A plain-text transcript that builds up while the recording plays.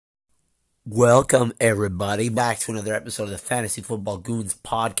Welcome, everybody, back to another episode of the Fantasy Football Goons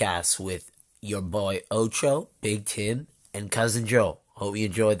podcast with your boy Ocho, Big Tim, and Cousin Joe. Hope you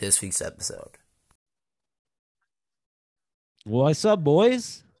enjoyed this week's episode. What's up,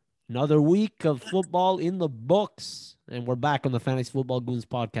 boys? Another week of football in the books, and we're back on the Fantasy Football Goons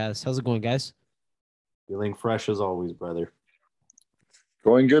podcast. How's it going, guys? Feeling fresh as always, brother.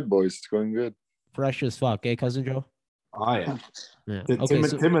 Going good, boys. It's going good. Fresh as fuck, eh, Cousin Joe? Oh, yeah. Yeah.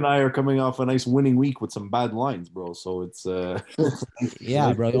 Tim and I are coming off a nice winning week with some bad lines, bro. So it's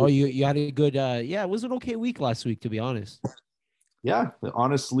yeah, bro. Oh, you had a good it was an okay week last week, to be honest. Yeah,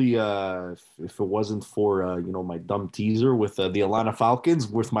 honestly, if it wasn't for my dumb teaser with the Atlanta Falcons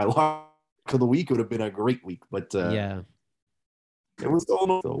with my lock of the week, it would have been a great week. But yeah, it was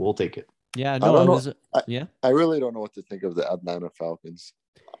so we'll take it. Yeah, I no, don't it know. was yeah. I really don't know what to think of the Atlanta Falcons.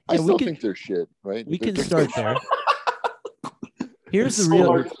 I Yeah, we still can- think they're shit, right? We They're- can start there. Here's It's the so real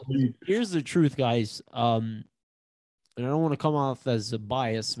hard to believe. here's the truth, guys. And I don't want to come off as a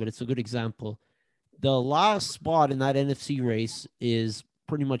bias, but it's a good example. The last spot in that NFC race is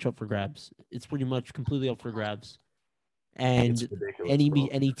pretty much up for grabs. It's pretty much completely up for grabs. And It's ridiculous, bro.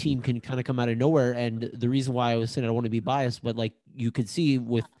 any team can kind of come out of nowhere. And the reason why I was saying I don't want to be biased, but like you could see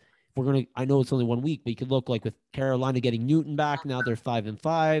with I know it's only 1 week, but you could look like with Carolina getting Newton back, now they're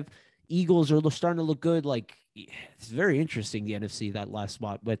 5-5. Eagles are starting to look good. Like it's very interesting, the NFC, that last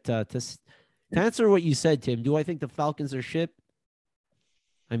spot. But to answer what you said, Tim, do I think the Falcons are shit?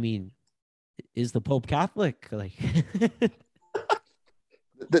 I mean, is the Pope Catholic? Like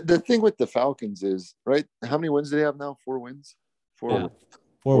the thing with the Falcons is, right? How many wins do they have now? 4 wins? Four. Yeah.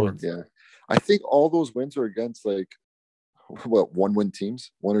 Four wins. Yeah. I think all those wins are against like 1-win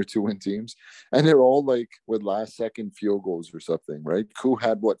teams, 1 or 2-win teams, and they're all like with last second field goals or something, right? Who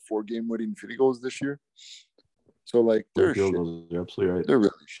had 4-game winning field goals this year? So like they're shit. You're absolutely right. They're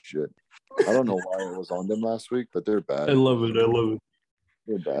really shit. I don't know why I was on them last week, but they're bad. I love it.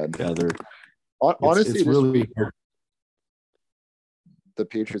 They're bad. Yeah, Honestly, it's really the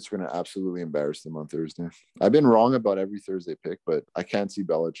Patriots are going to absolutely embarrass them on Thursday. I've been wrong about every Thursday pick, but I can't see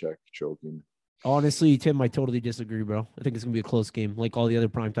Belichick choking. Honestly, Tim, I totally disagree, bro. I think it's gonna be a close game, like all the other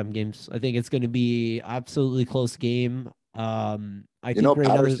primetime games. I think it's gonna be absolutely close game. I think right now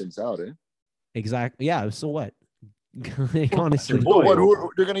Patterson's out, eh? exactly. Yeah. So what? Like, honestly, boy.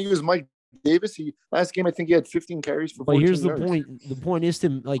 They're going to use Mike Davis. Last game, I think he had 15 carries for. but here's the 14 yards. point. The point is,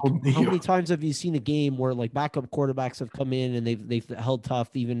 Tim, like, Oh, how many yeah. times have you seen a game where like backup quarterbacks have come in and they've held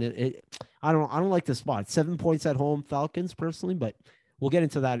tough? Even I don't like the spot. 7 points at home, Falcons personally, but we'll get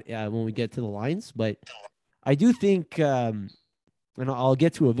into that when we get to the lines. But I do think, and I'll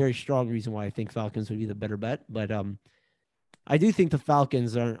get to a very strong reason why I think Falcons would be the better bet. But I do think the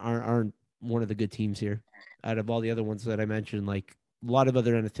Falcons aren't one of the good teams here out of all the other ones that I mentioned. Like a lot of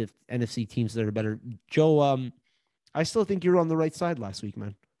other NFC teams that are better. Joe, I still think you're on the right side last week,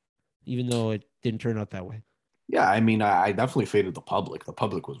 man, even though it didn't turn out that way. Yeah, I mean, I definitely faded the public. The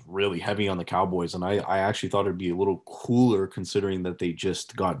public was really heavy on the Cowboys, and I actually thought it'd be a little cooler considering that they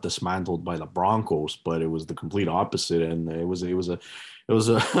just got dismantled by the Broncos, but it was the complete opposite, and it was a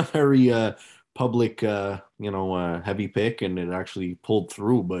very public heavy pick, and it actually pulled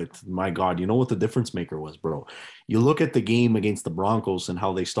through. But my God, you know what the difference maker was, bro? You look at the game against the Broncos and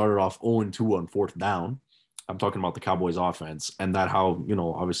how they started off 0-2 on fourth down. I'm talking about the Cowboys offense and that how,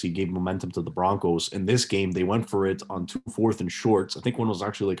 obviously gave momentum to the Broncos. In this game, they went for it on 2 fourth and shorts. I think one was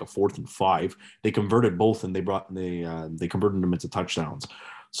actually like a 4th and 5. They converted both and they converted them into touchdowns.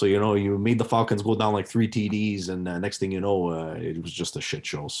 So, you made the Falcons go down like 3 TDs and next thing you know, it was just a shit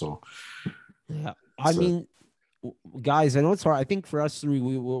show. So, Yeah. I mean, guys, I know it's hard. I think for us three,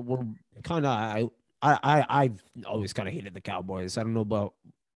 we're kind of, I've always kind of hated the Cowboys. I don't know about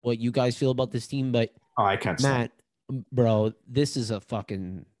what you guys feel about this team, but I can't stand Matt, bro, this is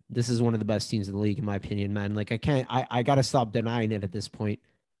one of the best teams in the league, in my opinion, man. Like I got to stop denying it at this point.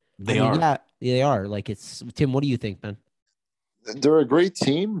 They are. Yeah, they are. Like Tim, what do you think, man? They're a great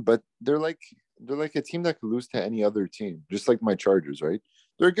team, but they're like a team that could lose to any other team, just like my Chargers, right?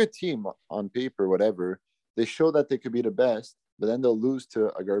 They're a good team on paper, whatever. They show that they could be the best, but then they'll lose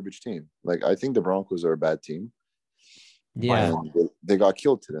to a garbage team. Like I think the Broncos are a bad team. Yeah. And they got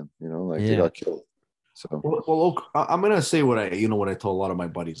killed to them, they got killed. So Well, look, I'm gonna say what I tell a lot of my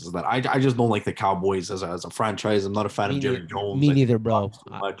buddies is that I just don't like the Cowboys as a franchise. I'm not a fan of Jerry Jones. Me neither, bro.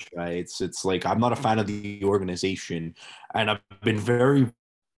 Too much. It's like I'm not a fan of the organization, and I've been very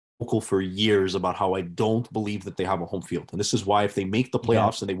vocal for years about how I don't believe that they have a home field, and this is why if they make the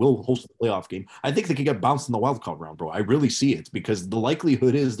playoffs and they will host the playoff game, I think they could get bounced in the wild card round, bro. I really see it because the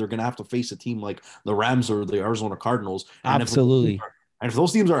likelihood is they're gonna have to face a team like the Rams or the Arizona Cardinals. And Absolutely. And if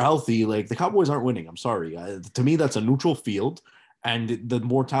those teams are healthy, like the Cowboys aren't winning. I'm sorry. To me, that's a neutral field, and the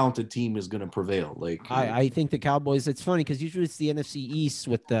more talented team is going to prevail. Like I think the Cowboys, it's funny because usually it's the NFC East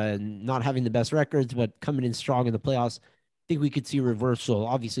with the not having the best records, but coming in strong in the playoffs. I think we could see a reversal.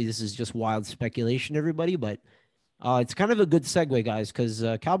 Obviously, this is just wild speculation, everybody, but it's kind of a good segue, guys, because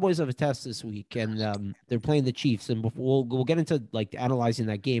Cowboys have a test this week, and they're playing the Chiefs, and we'll get into like analyzing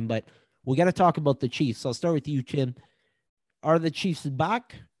that game, but we got to talk about the Chiefs. I'll start with you, Tim. Are the Chiefs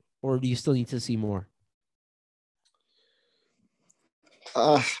back, or do you still need to see more?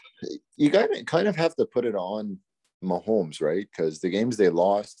 You kind of have to put it on Mahomes, right? Because the games they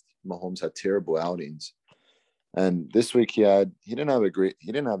lost, Mahomes had terrible outings, and this week he didn't have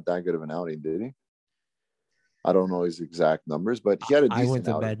that good of an outing, did he? I don't know his exact numbers, but he had a decent I went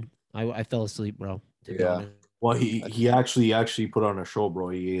to outing. bed. I fell asleep, bro. Yeah. Well, he actually put on a show, bro.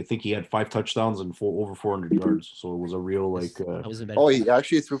 I think he had 5 touchdowns and over 400 yards. So it was a real like. I was in bed. Oh, he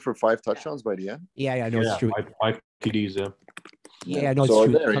actually threw for 5 touchdowns by the end. Yeah, I know it's true. Five TDs, yeah. Yeah, I know it's So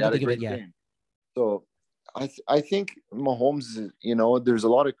true. there, he Come had to a think of it, great yeah. game. So I think Mahomes, there's a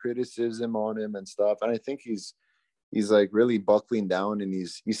lot of criticism on him and stuff, and I think he's like really buckling down, and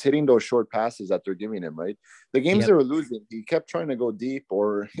he's hitting those short passes that they're giving him, right? The games they were losing, he kept trying to go deep,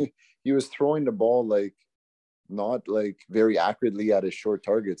 or he was throwing the ball like not like very accurately at his short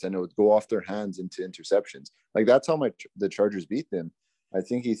targets, and it would go off their hands into interceptions. Like that's how much the Chargers beat them. I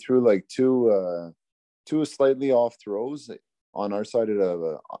think he threw like two slightly off throws on our side of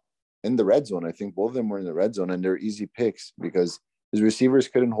the in the red zone. I think both of them were in the red zone, and they're easy picks because his receivers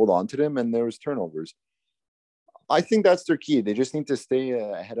couldn't hold on to them, and there was turnovers. I think that's their key. They just need to stay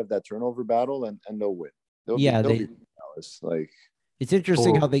ahead of that turnover battle, and they'll win. They'll be Dallas. Like it's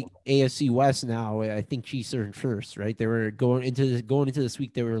interesting how the AFC West now. I think Chiefs are in first, right? They were going into this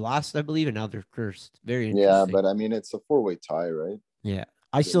week. They were last, I believe, and now they're first. Very interesting. Yeah, but I mean, it's a 4-way tie, right? Yeah,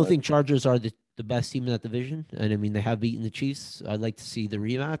 I still think Chargers are the best team in that division, and I mean they have beaten the Chiefs. I'd like to see the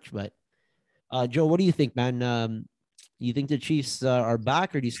rematch, but Joe, what do you think, man? You think the Chiefs are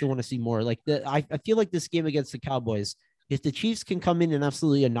back, or do you still want to see more? Like I feel like this game against the Cowboys, if the Chiefs can come in and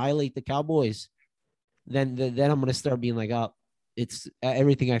absolutely annihilate the Cowboys, then I'm going to start being like, oh, it's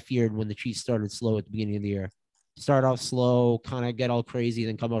everything I feared when the Chiefs started slow at the beginning of the year. Start off slow, kind of get all crazy,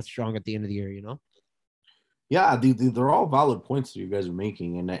 then come out strong at the end of the year, you know? Yeah, they're all valid points that you guys are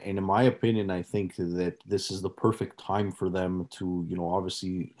making, and in my opinion, I think that this is the perfect time for them to,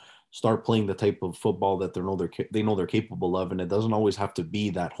 obviously start playing the type of football that they know they're capable of, and it doesn't always have to be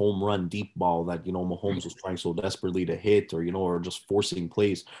that home run deep ball that Mahomes was trying so desperately to hit, or just forcing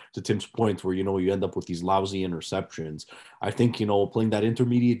plays. To Tim's point, where you end up with these lousy interceptions. I think playing that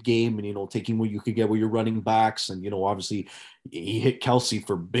intermediate game and taking what you could get with your running backs, and obviously he hit Kelce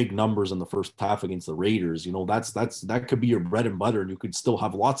for big numbers in the first half against the Raiders. That could be your bread and butter, and you could still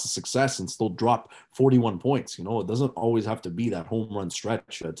have lots of success and still drop 41 points. It doesn't always have to be that home run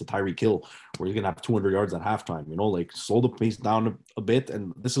stretch to Tyreek Hill where you're gonna have 200 yards at halftime. Like slow the pace down a bit,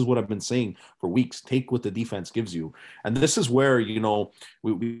 and this is what I've been saying for weeks. Take what the defense gives you, and this is where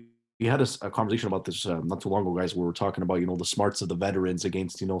we had a conversation about this not too long ago, guys. Where we're talking about the smarts of the veterans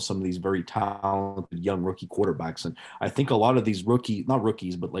against some of these very talented young rookie quarterbacks, and I think a lot of these not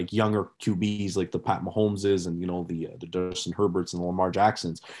rookies, but like younger QBs, like the Pat Mahomeses and the Justin Herberts and the Lamar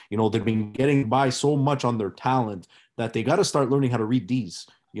Jacksons, they've been getting by so much on their talent that they got to start learning how to read D's.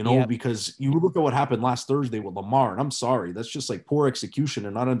 Because you look at what happened last Thursday with Lamar, and I'm sorry, that's just like poor execution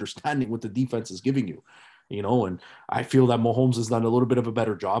and not understanding what the defense is giving you. And I feel that Mahomes has done a little bit of a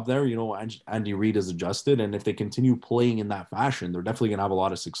better job there. Andy Reid has adjusted, and if they continue playing in that fashion, they're definitely going to have a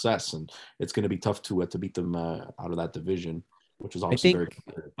lot of success, and it's going to be tough to beat them out of that division, which is obviously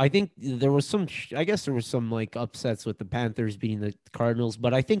I think there was some like upsets with the Panthers beating the Cardinals,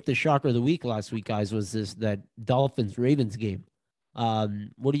 but I think the shocker of the week last week, guys, was that Dolphins-Ravens game.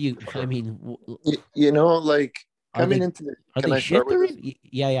 What do you? I mean, like coming into the. Are they shit the Ravens?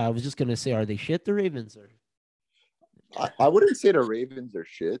 Yeah. I was just gonna say, are they shit the Ravens? Or I wouldn't say the Ravens are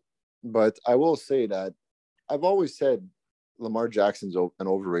shit, but I will say that I've always said Lamar Jackson's an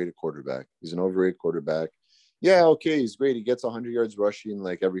overrated quarterback. He's an overrated quarterback. Yeah, okay, he's great. He gets 100 yards rushing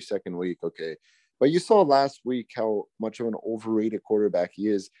like every second week. Okay, but you saw last week how much of an overrated quarterback he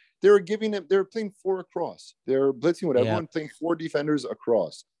is. They were playing 4 across. They're blitzing with everyone, playing 4 defenders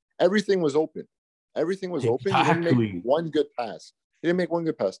across. Everything was open. Everything was open. He didn't make one good pass. He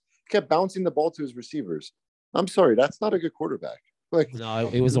kept bouncing the ball to his receivers. I'm sorry, that's not a good quarterback. Like, no,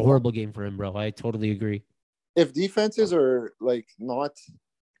 it was a horrible game for him, bro. I totally agree. If defenses are like not,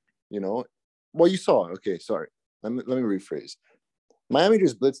 well, you saw. Okay, sorry. Let me rephrase. Miami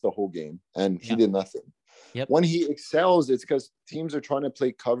just blitzed the whole game, and he did nothing. Yep. When he excels, it's because teams are trying to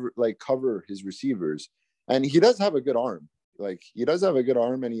play cover his receivers, and he does have a good arm. Like he does have a good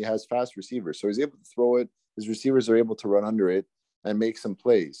arm, and he has fast receivers, so he's able to throw it. His receivers are able to run under it and make some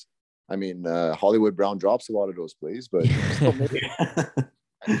plays. I mean, Hollywood Brown drops a lot of those plays, but still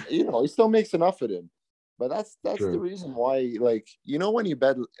he still makes enough of them. But that's True. the reason why, like, when you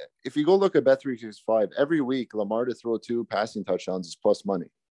bet, if you go look at Bet365, every week Lamar to throw 2 passing touchdowns is plus money.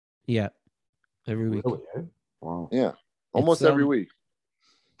 Yeah, every week. Really? Eh? Wow. Yeah, almost every week.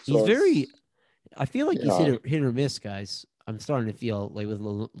 He's So very. I feel like he's Yeah. hit or miss, guys. I'm starting to feel like with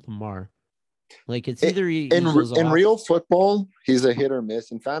Lamar. Like it's either in real football, he's a hit or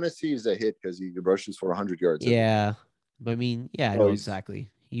miss. In fantasy, he's a hit because he rushes for 100 yards. Yeah, but I mean, yeah, I Oh, know he's- exactly.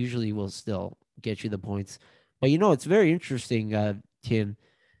 He usually will still get you the points, but it's very interesting, Tim.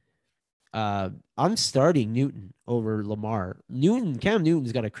 I'm starting Newton over Lamar. Cam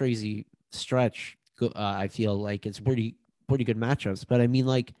Newton's got a crazy stretch. I feel like it's pretty good matchups, but I mean,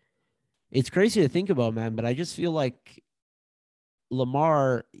 like, it's crazy to think about, man. But I just feel like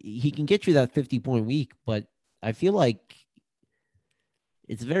Lamar, he can get you that 50-point week, but I feel like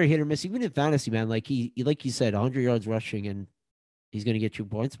it's very hit or miss, even in fantasy, man. Like he like you said, 100 yards rushing, and he's going to get you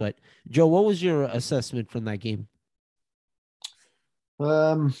points. But Joe, what was your assessment from that game?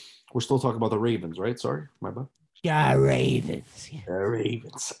 We're still talking about the Ravens, right? Sorry, my bad. Yeah, Ravens. The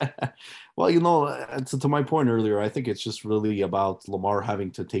Ravens. Well, to my point earlier, I think it's just really about Lamar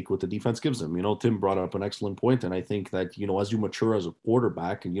having to take what the defense gives him. Tim brought up an excellent point, and I think that, as you mature as a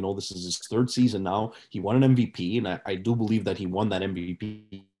quarterback, and, this is his 3rd season now, he won an MVP, and I do believe that he won that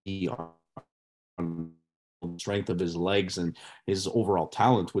MVP on the strength of his legs and his overall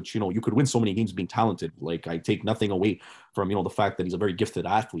talent, which, you could win so many games being talented. Like, I take nothing away from, the fact that he's a very gifted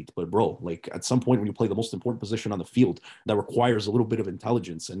athlete. But, bro, like, at some point when you play the most important position on the field, that requires a little bit of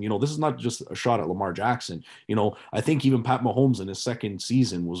intelligence. And, this is not just a shot at Lamar Jackson. I think even Pat Mahomes in his 2nd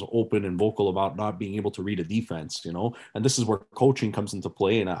season was open and vocal about not being able to read a defense, and this is where coaching comes into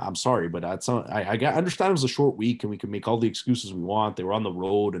play. And I'm sorry, but I understand it was a short week and we can make all the excuses we want. They were on the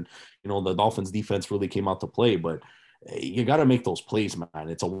road and, the Dolphins defense really came out to play, but you got to make those plays, man.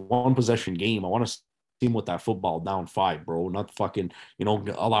 It's a 1-possession game. I want to see him with that football down 5, bro. Not fucking,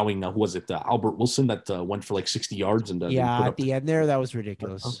 allowing, who was it, Albert Wilson that went for like 60 yards and at the end there, that was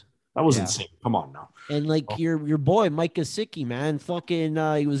ridiculous. That was insane. Come on now. And like your boy Mike Gesicki, man, fucking,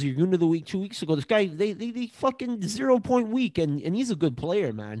 he was your goon of the week 2 weeks ago. This guy, they fucking 0-point week, and he's a good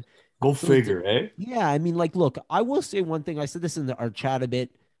player, man. Go figure, eh? Yeah, I mean, like, look, I will say one thing. I said this in our chat a bit,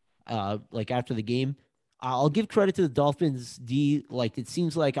 like after the game. I'll give credit to the Dolphins D. Like, it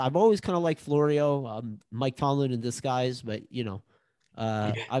seems like I've always kind of liked Florio, Mike Tomlin in disguise, but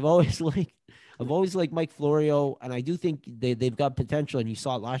I've always liked Mike Florio, and I do think they've got potential, and you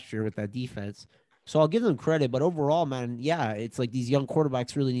saw it last year with that defense. So I'll give them credit, but overall, man, yeah, it's like these young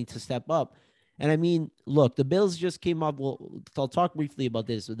quarterbacks really need to step up. And I mean, look, the Bills just came up. Well, I'll talk briefly about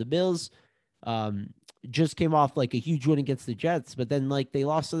this. So the Bills just came off like a huge win against the Jets, but then like they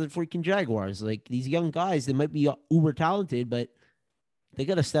lost to the freaking Jaguars. Like these young guys, they might be uber talented, but they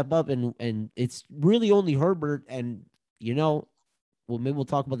got to step up, and it's really only Herbert and, well, maybe we'll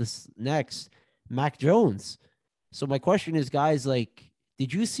talk about this next, Mac Jones. So my question is, guys, like,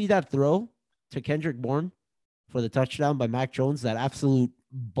 did you see that throw to Kendrick Bourne for the touchdown by Mac Jones? That absolute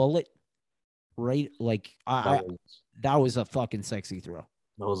bullet, right? Like, that was a fucking sexy throw.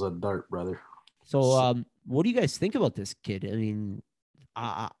 That was a dart, brother. So, what do you guys think about this kid? I mean,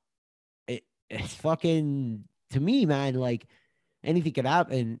 it's fucking, to me, man, like, anything could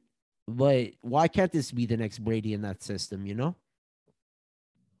happen, but why can't this be the next Brady in that system,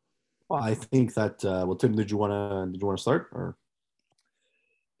 Well, I think that, Tim, did you want to start, or?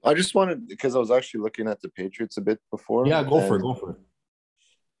 I just wanted, because I was actually looking at the Patriots a bit before. Yeah, go for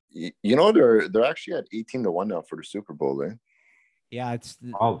it. They're actually at 18-1 now for the Super Bowl, eh? Yeah, it's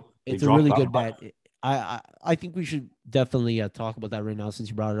a really good bet. I think we should definitely talk about that right now since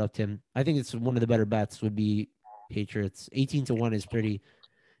you brought it up, Tim. I think it's one of the better bets would be Patriots. 18-1 is pretty,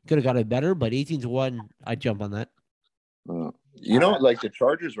 could have got it better, but 18-1, I'd jump on that. Like the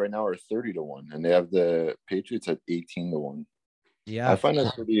Chargers right now are 30-1, and they have the Patriots at 18-1. Yeah, I find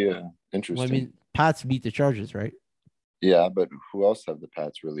that pretty interesting. Well, I mean, Pats beat the Chargers, right? Yeah, but who else have the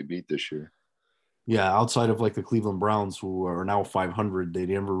Pats really beat this year? Yeah, outside of like the Cleveland Browns, who are now 500, they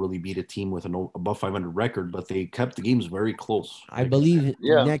never really beat a team with an above 500 record, but they kept the games very close. I believe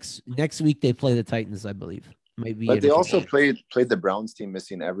next week they play the Titans, I believe. Maybe, but they also played the Browns team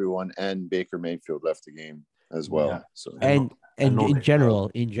missing everyone, and Baker Mayfield left the game as well. Yeah. So and in general,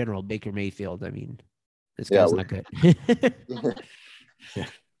 Baker Mayfield, I mean, this guy's not good. Yeah.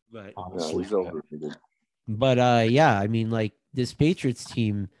 But honestly, he's overrated. But yeah, I mean, like this Patriots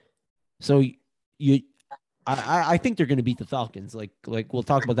team. So you, I think they're going to beat the Falcons. Like we'll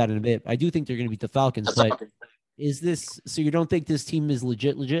talk about that in a bit. I do think they're going to beat the Falcons. But is this so? You don't think this team is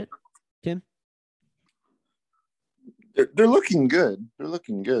legit, Tim? They're looking good. They're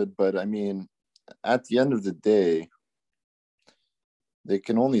looking good, but I mean, at the end of the day, they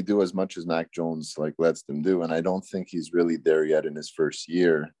can only do as much as Mac Jones like lets them do, and I don't think he's really there yet in his first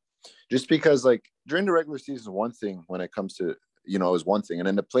year. Just because, like, during the regular season, one thing when it comes to is one thing, and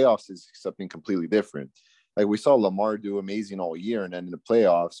then the playoffs is something completely different. Like we saw Lamar do amazing all year, and then in the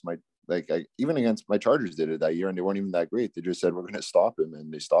playoffs, even against my Chargers did it that year, and they weren't even that great. They just said we're going to stop him,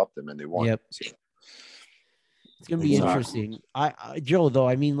 and they stopped him, and they won. Yep. So, it's going to be interesting. Joe, though,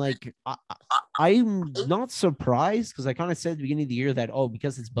 I mean, like, I'm not surprised because I kind of said at the beginning of the year that,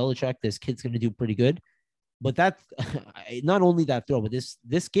 because it's Belichick, this kid's going to do pretty good. But that, not only that throw, but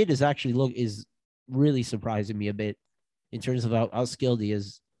this kid is really surprising me a bit in terms of how skilled he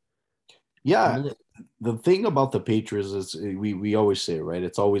is. Yeah. The thing about the Patriots is we always say, right?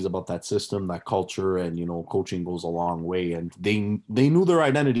 It's always about that system, that culture, and coaching goes a long way. And they knew their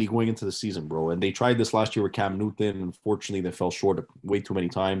identity going into the season, bro. And they tried this last year with Cam Newton. Unfortunately, they fell short way too many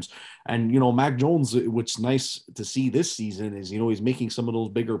times. And Mac Jones, what's nice to see this season is he's making some of those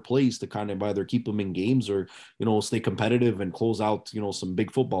bigger plays to kind of either keep them in games or stay competitive and close out some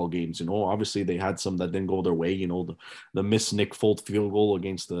big football games. Obviously they had some that didn't go their way. The missed Nick Folk field goal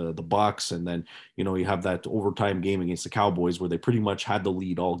against the Bucks, and then you have that overtime game against the Cowboys where they pretty much had the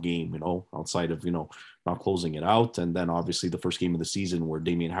lead all game, outside of, not closing it out. And then obviously the first game of the season where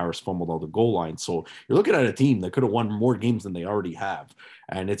Damian Harris fumbled all the goal line. So you're looking at a team that could have won more games than they already have.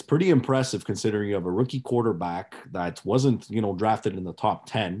 And it's pretty impressive considering you have a rookie quarterback that wasn't, drafted in the top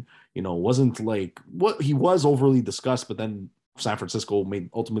 10, wasn't like what he was overly discussed, but then San Francisco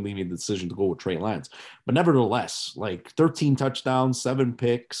ultimately made the decision to go with Trey Lance. But nevertheless, like 13 touchdowns, 7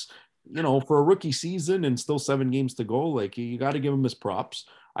 picks, for a rookie season and still 7 games to go, like you got to give him his props.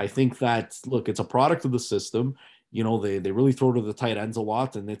 I think that, look, it's a product of the system. They really throw to the tight ends a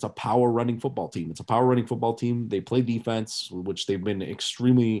lot, and it's a power running football team. It's a power running football team. They play defense, which they've been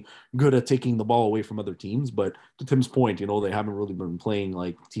extremely good at taking the ball away from other teams. But to Tim's point, they haven't really been playing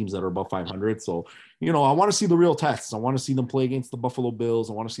like teams that are above 500. So, I want to see the real tests. I want to see them play against the Buffalo Bills.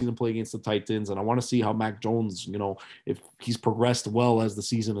 I want to see them play against the Titans. And I want to see how Mac Jones, if he's progressed well as the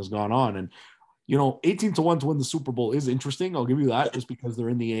season has gone on. And, 18-1 to win the Super Bowl is interesting. I'll give you that, just because they're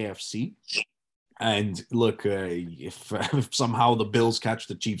in the AFC. And look, if somehow the Bills catch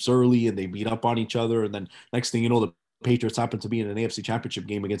the Chiefs early and they beat up on each other, and then next thing you know, the Patriots happen to be in an AFC Championship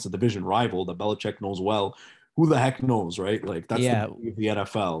game against a division rival that Belichick knows well, who the heck knows, right? Like that's the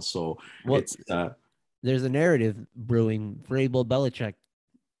NFL. So it's there's a narrative brewing for Abel Belichick,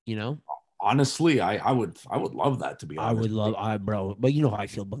 Honestly, I would love that, to be honest. I would love, bro. But you know how I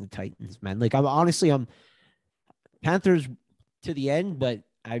feel about the Titans, man. Like I'm Panthers to the end, but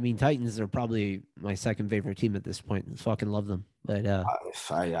I mean Titans are probably my second favorite team at this point. I fucking love them. But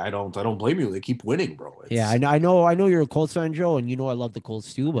I don't blame you. They keep winning, bro. I know you're a Colts fan, Joe, and I love the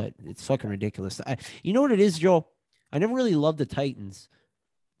Colts too, but it's fucking ridiculous. You know what it is, Joe? I never really loved the Titans,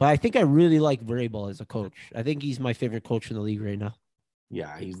 but I think I really like Vrabel as a coach. I think he's my favorite coach in the league right now. Yeah,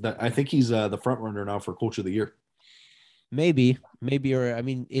 I think he's the front runner now for Coach of the Year. Maybe, or I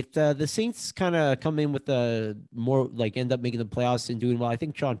mean, if the Saints kind of come in with the more like end up making the playoffs and doing well, I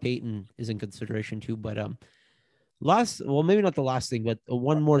think Sean Payton is in consideration too. But maybe not the last thing, but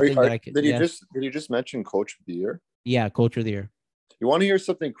one more thing that I could. Did you just mention Coach of the Year? Yeah, Coach of the Year. You want to hear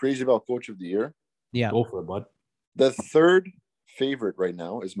something crazy about Coach of the Year? Yeah, go for it, bud. The third favorite right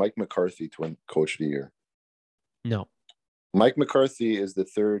now is Mike McCarthy to win Coach of the Year. No. Mike McCarthy is the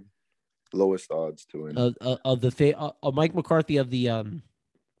third lowest odds to win. Mike McCarthy of the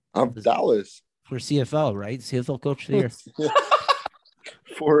of Dallas for CFL, right? CFL Coach of the Year.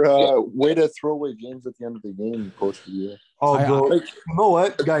 For way to throw away games at the end of the game, Coach of the Year. Oh, bro! You know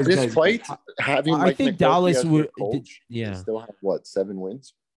what, guys? Despite having, I think Dallas would. They still have 7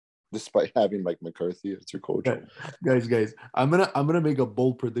 wins, despite having Mike McCarthy as your coach. Guys, I'm gonna make a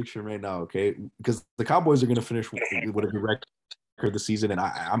bold prediction right now, okay? Because the Cowboys are gonna finish with a record this season, and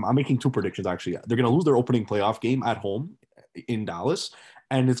I'm making 2 predictions actually. They're gonna lose their opening playoff game at home in Dallas,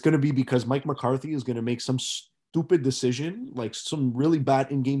 and it's gonna be because Mike McCarthy is gonna make some stupid decision, like some really bad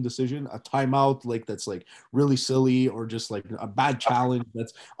in-game decision, a timeout like that's like really silly, or just like a bad challenge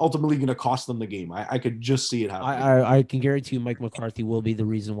that's ultimately going to cost them the game. I could just see it happening. I can guarantee you Mike McCarthy will be the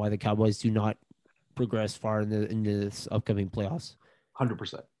reason why the Cowboys do not progress far in this upcoming playoffs.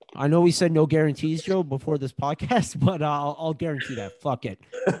 100%. I know we said no guarantees, Joe, before this podcast, but I'll guarantee that. Fuck it.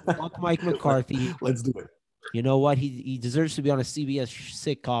 Fuck Mike McCarthy. Let's do it. You know what? He deserves to be on a CBS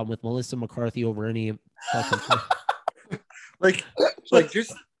sitcom with Melissa McCarthy over any fucking. like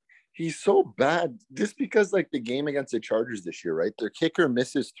just he's so bad just because like the game against the Chargers this year, right? Their kicker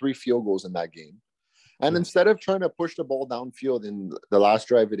misses 3 field goals in that game. And instead of trying to push the ball downfield in the last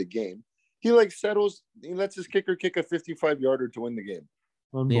drive of the game, he like settles, he lets his kicker kick a 55-yarder to win the game.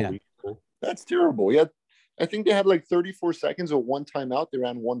 Unbelievable. That's terrible. I think they had like 34 seconds of one timeout. They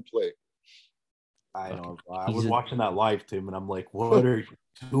ran one play. I know. I was watching that live, Tim, and I'm like, what are you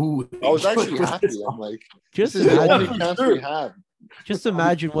doing? I was actually happy. I'm like, Just this is the only imagine, chance we have. just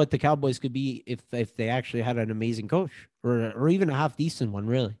imagine what the Cowboys could be if they actually had an amazing coach or even a half decent one,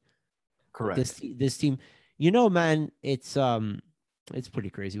 really. Correct. This team, man, it's pretty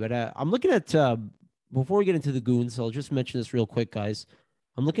crazy. But I'm looking at before we get into the Goons, I'll just mention this real quick, guys.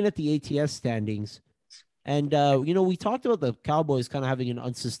 I'm looking at the ATS standings. And, we talked about the Cowboys kind of having an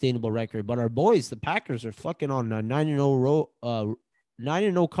unsustainable record, but our boys, the Packers, are fucking on a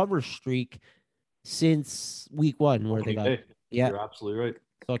 9-0 cover streak since week 1 where they got, You're absolutely right.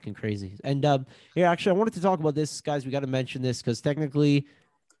 fucking crazy. And here, actually, I wanted to talk about this, guys. We got to mention this because technically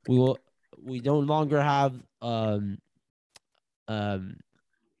we no longer have a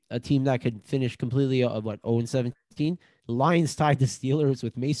team that could finish completely 0-17. The Lions tied the Steelers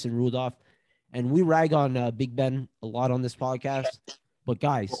with Mason Rudolph. And we rag on Big Ben a lot on this podcast. But,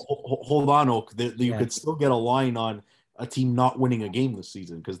 guys. Hold on, Oak. You could still get a line on a team not winning a game this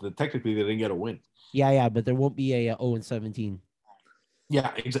season because technically they didn't get a win. Yeah, but there won't be a 0-17.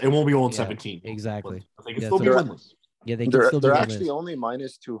 Yeah, it won't be 0-17. Exactly. But they can still be winless. Yeah, they can still be They're winless. actually only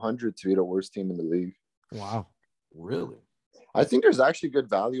minus 200 to be the worst team in the league. Wow. Really? I think there's actually good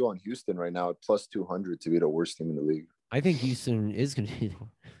value on Houston right now at plus 200 to be the worst team in the league. I think Houston is going to be.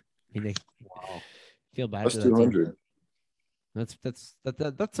 Wow. Feel bad Plus for that 200.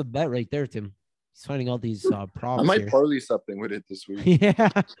 That's a bet right there, Tim. He's finding all these props. I might here. parlay something with it this week. Yeah.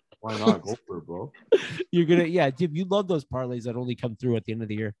 Why not? Go for it, bro. You're gonna, Tim. You love those parlays that only come through at the end of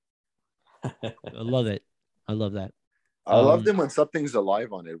the year. I love it. I love that. I love them when something's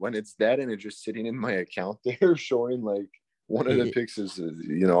alive on it. When it's dead and it's just sitting in my account there, showing like one of the picks is,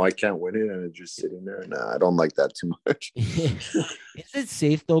 I can't win it and it's just sitting there. Nah, I don't like that too much. Is it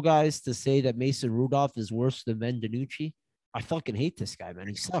safe though, guys, to say that Mason Rudolph is worse than Ben DiNucci? I fucking hate this guy, man.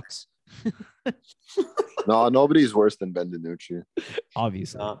 He sucks. No, nobody's worse than Ben DiNucci.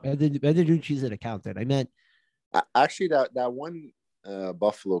 Obviously, Ben DiNucci's an accountant. I meant actually that one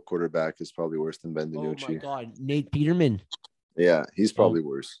Buffalo quarterback is probably worse than Ben DiNucci. Oh my god, Nate Peterman. Yeah, he's probably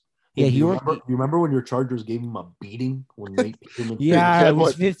worse. Yeah, you remember when your Chargers gave him a beating when Nate Peterman? Yeah, it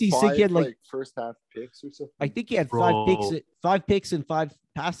was 56. He had like first half picks or something. I think he had 5 picks and 5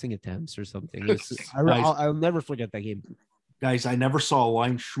 passing attempts or something. I'll never forget that game. Guys, I never saw a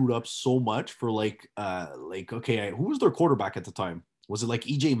line shoot up so much for who was their quarterback at the time? Was it like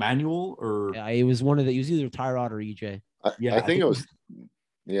EJ Manuel or? Yeah, it was it was either Tyrod or EJ. I think it was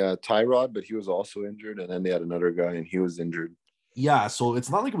Tyrod, but he was also injured, and then they had another guy, and he was injured. Yeah, so it's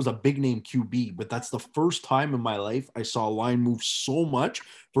not like it was a big name QB, but that's the first time in my life I saw a line move so much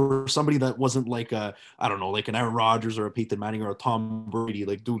for somebody that wasn't like an Aaron Rodgers or a Peyton Manning or a Tom Brady.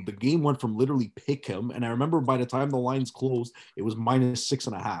 Like, dude, the game went from literally pick him, and I remember by the time the lines closed, it was minus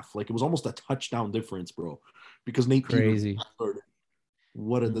 6.5. Like, it was almost a touchdown difference, bro, because Nate crazy. Peterman,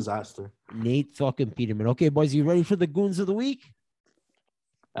 what a disaster. Nate fucking Peterman. Okay, boys, you ready for the goons of the week?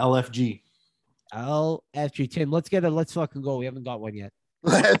 LFG. Tim, let's fucking go. We haven't got one yet.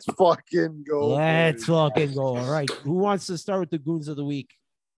 Let's fucking go. Let's fucking go. All right. Who wants to start with the goons of the week?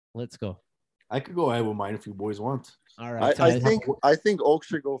 Let's go. I could go ahead with mine if you boys want. All right. I think Oak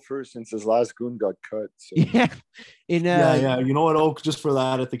should go first since his last goon got cut. So. Yeah. Yeah. You know what, Oak? Just for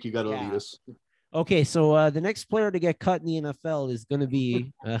that, I think you got to lead us. Okay, so the next player to get cut in the NFL is going to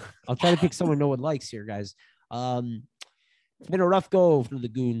be. I'll try to pick someone no one likes here, guys. It's been a rough go for the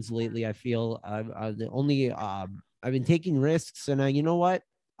goons lately. I feel I've been taking risks, and you know what?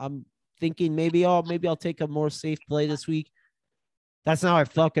 I'm thinking maybe I'll take a more safe play this week. That's how I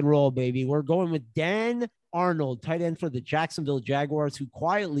fucking roll, baby. We're going with Dan Arnold, tight end for the Jacksonville Jaguars, who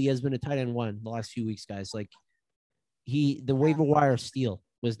quietly has been a tight end one the last few weeks, guys. Like the waiver wire steal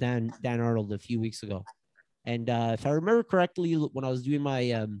was Dan Arnold a few weeks ago, and if I remember correctly, when I was doing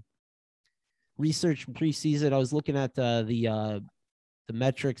my research preseason, I was looking at the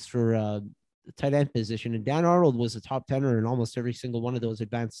metrics for the tight end position, and Dan Arnold was a top 10er in almost every single one of those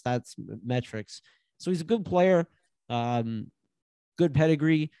advanced stats metrics. So he's a good player, good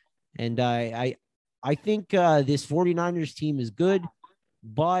pedigree, and I think this 49ers team is good,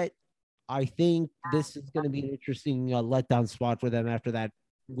 but I think this is going to be an interesting letdown spot for them after that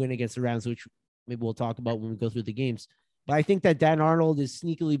win against the Rams, which maybe we'll talk about when we go through the games. But I think that Dan Arnold has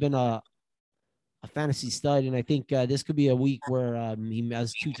sneakily been a fantasy stud, and I think this could be a week where he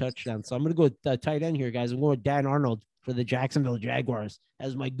has 2 touchdowns. So I'm going to go with tight end here, guys. I'm going with Dan Arnold for the Jacksonville Jaguars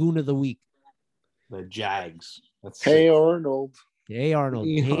as my goon of the week. The Jags. Hey, Arnold. Hey, Arnold.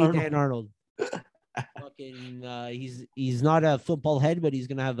 Hey, Dan Arnold. Fucking, he's not a football head, but he's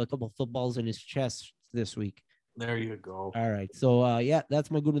going to have a couple of footballs in his chest this week. There you go. All right. So, yeah, that's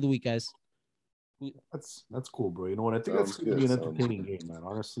my goon of the week, guys. That's cool, bro. You know what? I think that's going to be an entertaining game, man.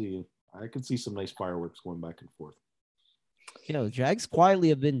 Honestly, I can see some nice fireworks going back and forth. Yeah, the Jags quietly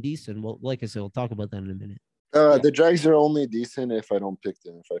have been decent. Well, like I said, we'll talk about that in a minute. The Jags are only decent if I don't pick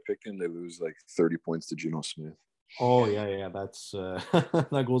them. If I pick them, they lose like 30 points to Geno Smith. Oh, yeah. That's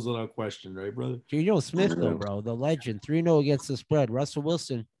that goes without question, right, brother? Geno Smith, though, bro, the legend. 3-0 against the spread. Russell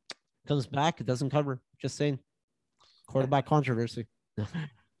Wilson comes back. It doesn't cover. Just saying. Quarterback controversy.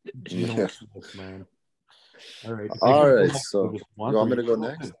 Geno Smith, man. All right. So you want me to go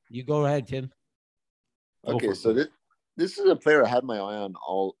next? You go ahead, Tim. Okay, so this is a player I had my eye on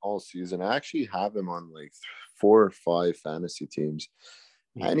all season. I actually have him on like 4 or 5 fantasy teams.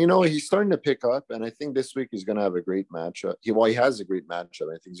 And, he's starting to pick up. And I think this week he's going to have a great matchup. He has a great matchup.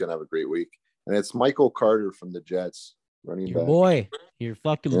 I think he's going to have a great week. And it's Michael Carter from the Jets, running back. Boy. Your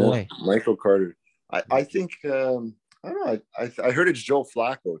fucking boy. Michael Carter. I think, I don't know. I heard it's Joe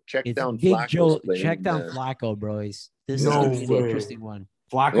Flacco. Check down Flacco, bros. This is an interesting one.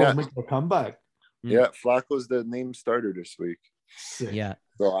 Flacco's making a comeback. Yeah, Flacco's the name starter this week. Sick. Yeah.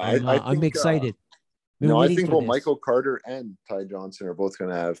 So I'm excited. I think both Michael Carter and Ty Johnson are both going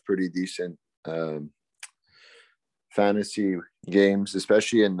to have pretty decent fantasy games,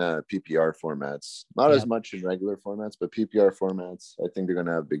 especially in PPR formats. Not as much in regular formats, but PPR formats. I think they're going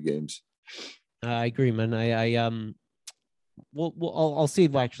to have big games. I agree, man. I'll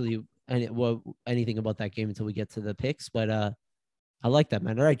save actually anything about that game until we get to the picks, but I like that,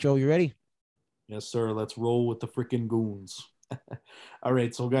 man. All right, Joe, you ready? Yes, sir. Let's roll with the freaking goons. All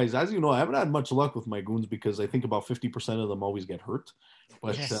right. So, guys, as you know, I haven't had much luck with my goons because I think about 50% of them always get hurt.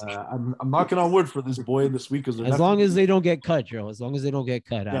 But I'm knocking on wood for this boy this week. As long as they don't get cut, Joe. As long as they don't get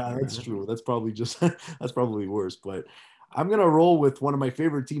cut. Yeah, that's true. That's probably that's probably worse. But I'm going to roll with one of my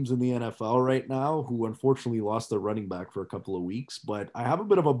favorite teams in the NFL right now, who unfortunately lost their running back for a couple of weeks. But I have a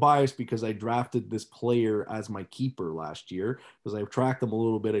bit of a bias because I drafted this player as my keeper last year because I've tracked him a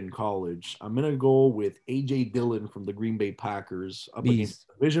little bit in college. I'm going to go with A.J. Dillon from the Green Bay Packers up against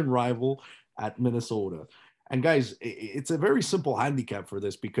a division rival at Minnesota. And guys, it's a very simple handicap for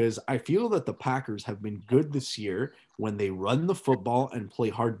this because I feel that the Packers have been good this year when they run the football and play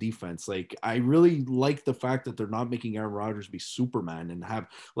hard defense. Like, I really like the fact that they're not making Aaron Rodgers be Superman and have,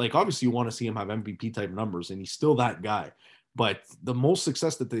 like, obviously you want to see him have MVP type numbers, and he's still that guy. But the most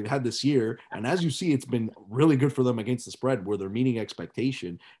success that they've had this year, and as you see, it's been really good for them against the spread where they're meeting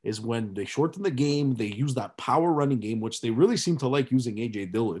expectation, is when they shorten the game, they use that power running game, which they really seem to like using A.J.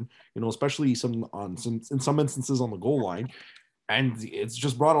 Dillon, especially in some instances on the goal line. And it's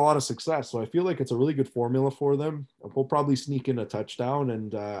just brought a lot of success. So I feel like it's a really good formula for them. We'll probably sneak in a touchdown,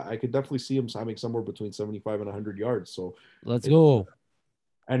 and I could definitely see him having somewhere between 75 and 100 yards. So let's go.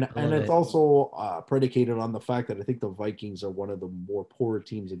 And it's also predicated on the fact that I think the Vikings are one of the more poorer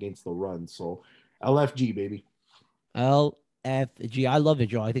teams against the run. So LFG, baby. LFG. I love it,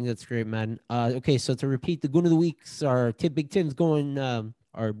 Joe. I think that's great, man. Okay, so to repeat, the Goon of the Weeks, our Big Tim's going,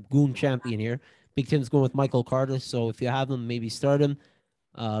 our Goon champion here. Big Tim's going with Michael Carter. So if you have him, maybe start him.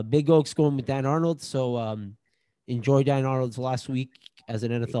 Big Oak's going with Dan Arnold. So enjoy Dan Arnold's last week as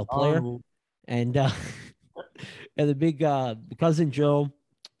an NFL player. And the big cousin Joe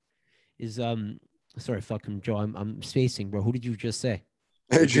is sorry, fucking Joe. I'm spacing, bro. Who did you just say?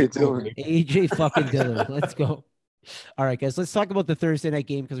 AJ Dillon. AJ fucking Dillon. Let's go. All right, guys. Let's talk about the Thursday night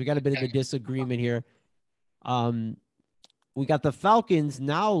game because we got a bit of a disagreement here. We got the Falcons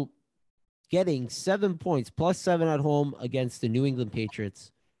now getting 7 points plus 7 at home against the New England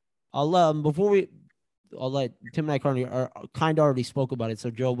Patriots. I'll let Tim and I kind of already spoke about it. So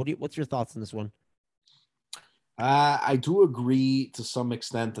Joe, what's your thoughts on this one? I do agree to some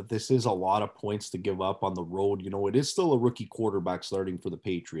extent that this is a lot of points to give up on the road. It is still a rookie quarterback starting for the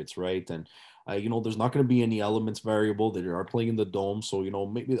Patriots, right? And, there's not going to be any elements variable. They are playing in the dome. So,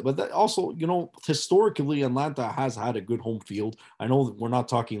 maybe, but that also, historically, Atlanta has had a good home field. I know that we're not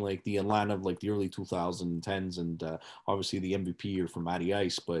talking like the Atlanta of like the early 2010s and obviously the MVP year for Matty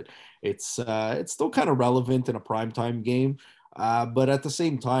Ice, but it's still kind of relevant in a primetime game. But at the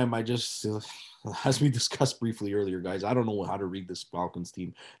same time, I just, as we discussed briefly earlier, guys, I don't know how to read this Falcons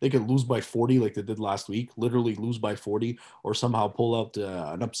team. They could lose by 40 like they did last week, literally lose by 40, or somehow pull out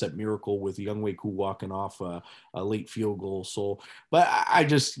an upset miracle with Younghoe Koo walking off a late field goal. So, but I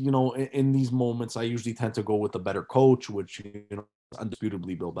just, in these moments, I usually tend to go with the better coach, which,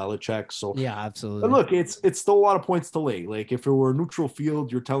 undisputably Bill Belichick. So, Yeah, but absolutely. look, it's still a lot of points to lay. Like if it were a neutral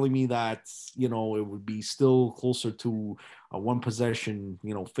field, you're telling me that, it would be still closer to a one possession,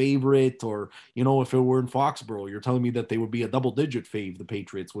 favorite, or, if it were in Foxborough, you're telling me that they would be a double digit fave, the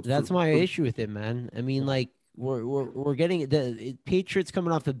Patriots would. That's my issue with it, man. I mean, like we're getting the Patriots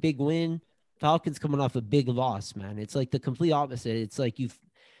coming off a big win, Falcons coming off a big loss, man. It's like the complete opposite. It's like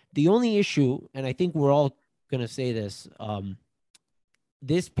the only issue, and I think we're all gonna say this,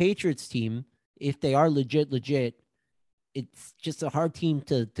 this Patriots team, if they are legit, it's just a hard team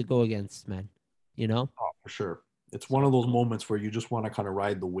to go against, man. Oh, for sure. It's one of those moments where you just want to kind of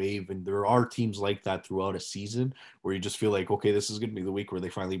ride the wave. And there are teams like that throughout a season where you just feel like, okay, this is going to be the week where they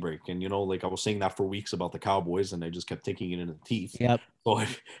finally break. And, like I was saying that for weeks about the Cowboys, and I just kept taking it in the teeth. Yep. So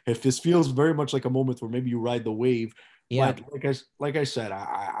if this feels very much like a moment where maybe you ride the wave, yeah. But like I said,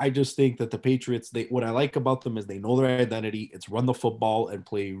 I just think that the Patriots, what I like about them is they know their identity. It's run the football and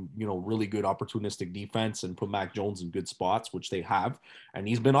play, really good opportunistic defense and put Mac Jones in good spots, which they have. And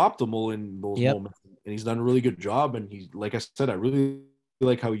he's been optimal in those moments. And he's done a really good job. And he's, like I said, I really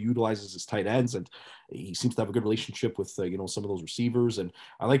like how he utilizes his tight ends, and he seems to have a good relationship with, some of those receivers. And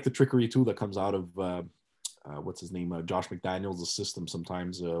I like the trickery too that comes out of, what's his name? Josh McDaniels' system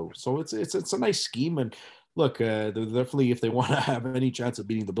sometimes. So it's a nice scheme. And look, they're definitely, if they want to have any chance of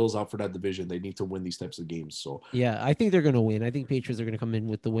beating the Bills out for that division, they need to win these types of games. So yeah, I think they're going to win. I think Patriots are going to come in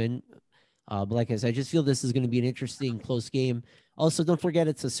with the win. But like I said, I just feel this is going to be an interesting, close game. Also, don't forget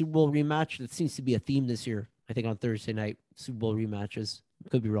it's a Super Bowl rematch. That seems to be a theme this year. I think on Thursday night, Super Bowl rematches.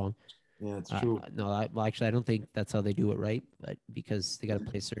 Could be wrong. Yeah, it's true. No, well, actually, I don't think that's how they do it, right? But because they got to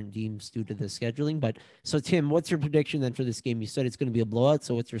play certain teams due to the scheduling. But so, Tim, what's your prediction then for this game? You said it's going to be a blowout.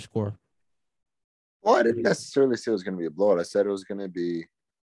 So, what's your score? Well, I didn't necessarily say it was going to be a blowout. I said it was going to be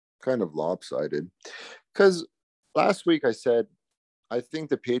kind of lopsided. Because last week I said I think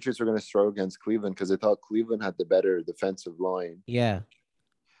the Patriots are going to struggle against Cleveland because I thought Cleveland had the better defensive line. Yeah.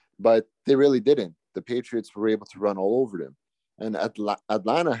 But they really didn't. The Patriots were able to run all over them. And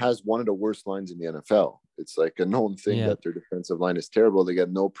Atlanta has one of the worst lines in the NFL. It's like a known thing that their defensive line is terrible. They get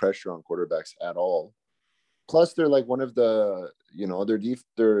no pressure on quarterbacks at all. Plus, they're like one of the,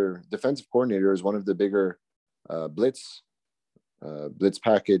 their defensive coordinator is one of the bigger blitz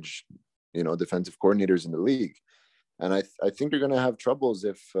package, defensive coordinators in the league. And I think they're going to have troubles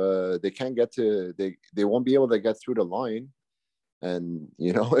if they can't get to they won't be able to get through the line. And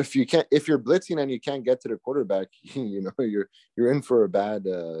if you're blitzing and you can't get to the quarterback, you're in for a bad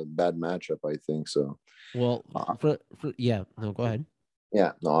matchup. I think so. Well, yeah, no, go ahead.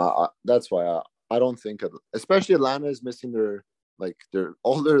 Yeah, no, that's why I don't think, especially Atlanta is missing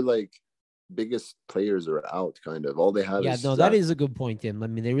all their biggest players are out. Kind of all they have. Yeah, no, that is a good point, Tim. I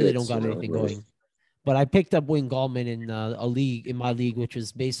mean, they really don't got anything going. But I picked up Wayne Gallman in in my league, which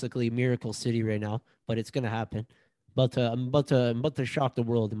is basically Miracle City right now. But it's gonna happen. But I'm about to shock the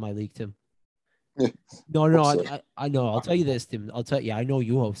world in my league, Tim. No, I know. I'll tell you this, Tim. I know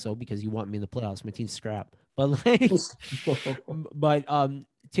you hope so because you want me in the playoffs. My team's scrap. But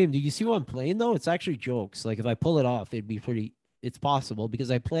Tim, do you see what I'm playing though? It's actually jokes. Like if I pull it off, it's possible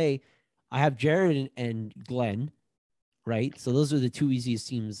because I have Jared and Glenn, right? So those are the two easiest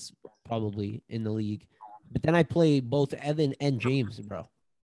teams probably in the league. But then I play both Evan and James, bro.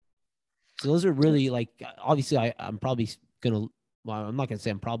 So those are really obviously I'm probably gonna. Well, I'm not gonna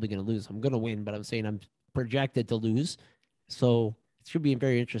say I'm probably gonna lose. I'm gonna win, but I'm saying I'm projected to lose. So it should be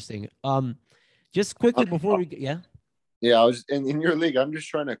very interesting. Just quickly before we yeah, I was in your league. I'm just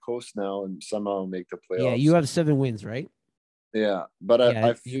trying to coast now and somehow make the playoffs. Yeah, you have 7 wins, right? Yeah, but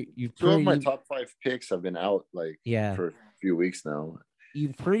two of my top 5 picks have been out for a few weeks now.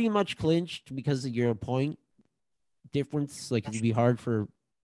 You pretty much clinched because of your point difference. It'd be hard for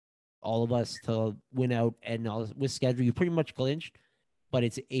all of us to win out, and with schedule, you pretty much clinched, but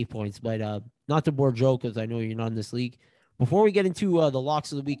it's 8 points. But not to bore Joe, because I know you're not in this league. Before we get into the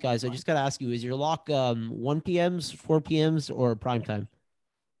locks of the week, guys, I just got to ask you, is your lock 1 p.m.s, 4 p.m.s, or prime time?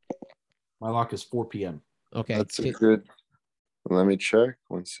 My lock is 4 p.m. Okay. That's a good. Let me check.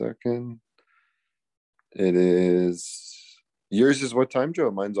 1 second. It is. Yours is what time,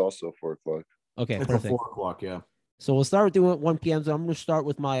 Joe? Mine's also 4 o'clock. Okay, it's perfect. 4 o'clock, yeah. So we'll start with doing 1 p.m. So I'm going to start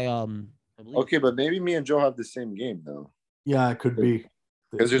with my Okay, but maybe me and Joe have the same game though. Yeah, it could be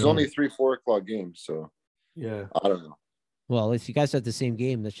because there's only 3 4 o'clock games. So yeah, I don't know. Well, if you guys have the same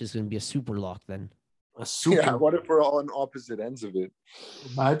game, that's just going to be a super lock then. A super. Yeah, what if we're all on opposite ends of it?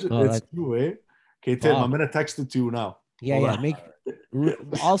 Imagine Oh, it's that- true, eh? Okay, Tim, Fuck. I'm gonna text it to you now. Yeah, Hold yeah. on.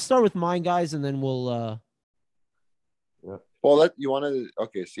 I'll start with mine, guys, and then we'll. Well, you want to?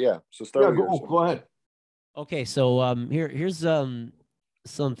 Okay, so yeah. So start Yeah, with yours. go ahead. Okay, so here's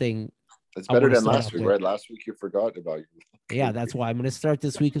something. It's I better wanna than start last off week, with. right? Last week you forgot about you. Yeah, that's why I'm going to start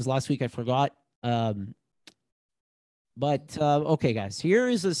this week because last week I forgot. But okay, guys, here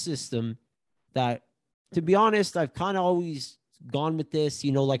is a system that, to be honest, I've kind of always gone with this.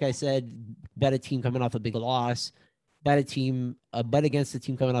 You know, like I said, bet a team coming off a big loss, bet against the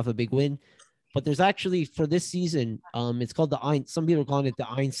team coming off a big win. But there's actually, for this season, it's called some people are calling it the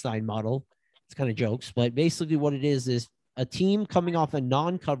Einstein model. It's kind of jokes, but basically what it is a team coming off a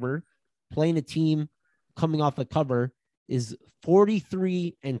non-cover playing a team coming off a cover is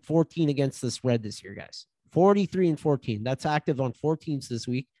 43-14 against the spread this year, guys. 43-14. That's active on 4 teams this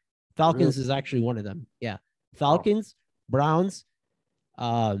week. Falcons is actually one of them. Yeah. Falcons, Browns.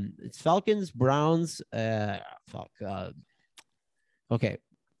 It's Falcons, Browns. Okay.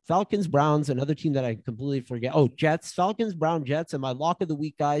 Falcons, Browns, another team that I completely forget. Oh, Jets, Falcons, Brown, Jets, and my lock of the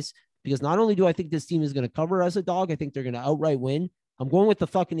week, guys, because not only do I think this team is going to cover as a dog, I think they're going to outright win. I'm going with the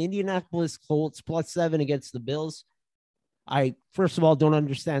fucking Indianapolis Colts +7 against the Bills. I, first of all, don't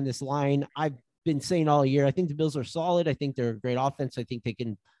understand this line. I've been saying all year, I think the Bills are solid. I think they're a great offense. I think they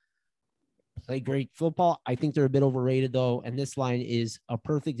can play great football. I think they're a bit overrated, though. And this line is a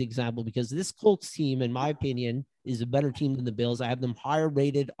perfect example because this Colts team, in my opinion, is a better team than the Bills. I have them higher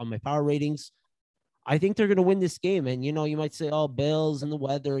rated on my power ratings. I think they're going to win this game. And, you know, you might say, oh, Bills and the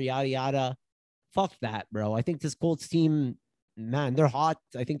weather, yada, yada. Fuck that, bro. I think this Colts team, man, they're hot.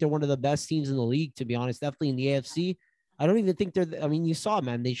 I think they're one of the best teams in the league, to be honest, definitely in the AFC. I don't even think you saw,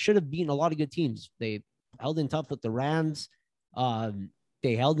 man, they should have beaten a lot of good teams. They held in tough with the Rams.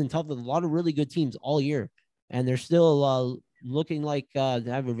 They held in tough with a lot of really good teams all year. And they're still looking like they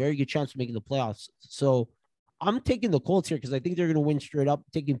have a very good chance of making the playoffs. So I'm taking the Colts here because I think they're going to win straight up.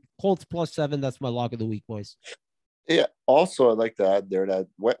 Taking Colts +7. That's my lock of the week, boys. Yeah. Also, I'd like to add there that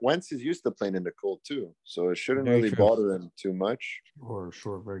Wentz is used to playing in the cold too, so it shouldn't Very really true. bother him too much.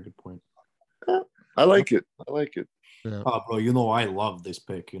 Sure, very good point. I like it. Yeah. Bro, you know I love this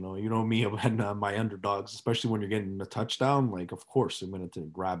pick. You know me and my underdogs, especially when you're getting a touchdown. Like, of course, I'm going to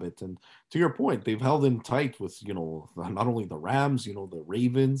grab it. And to your point, they've held in tight with not only the Rams, the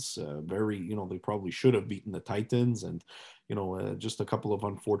Ravens. They probably should have beaten the Titans, and just a couple of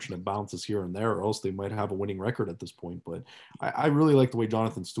unfortunate bounces here and there, or else they might have a winning record at this point. But I really like the way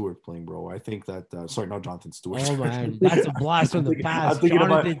Jonathan Stewart's playing, bro. I think that sorry, not Jonathan Stewart. Oh, man, that's a blast from the past.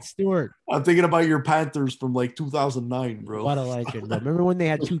 Jonathan Stewart. I'm thinking about your Panthers from like 2009, bro. What a legend, bro. Remember when they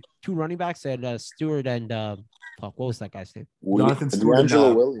had two running backs? They had Stewart and what was that guy's name? Jonathan Stewart.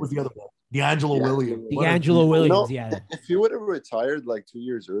 D'Angelo Williams. What's the other one? D'Angelo Williams. D'Angelo Williams, yeah. If he would have retired like 2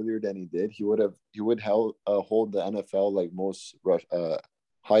 years earlier than he did, he would hold the NFL like most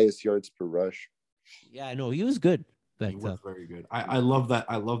highest yards per rush. Yeah, no, he was good. He was very good. I love that.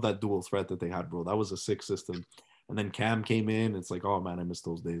 I love that dual threat that they had, bro. That was a sick system. And then Cam came in. It's like, oh man, I miss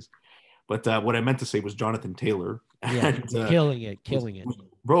those days. But what I meant to say was Jonathan Taylor. Yeah, and, killing it.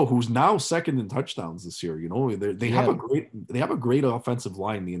 Bro, who's now second in touchdowns this year. They have a great offensive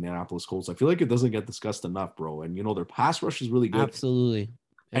line, the Indianapolis Colts. I feel like it doesn't get discussed enough, bro. And their pass rush is really good. Absolutely.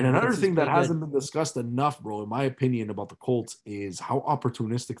 And another thing that hasn't been discussed enough, bro, in my opinion, about the Colts is how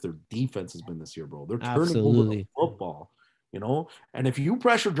opportunistic their defense has been this year, bro. They're turning over the football, And if you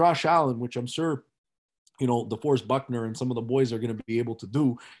pressure Josh Allen, which I'm sure DeForest Buckner and some of the boys are going to be able to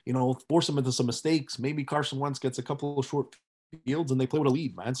do, force them into some mistakes. Maybe Carson Wentz gets a couple of short fields and they play with a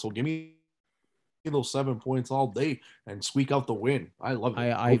lead, man. So give me those 7 points all day and squeak out the win. I love it.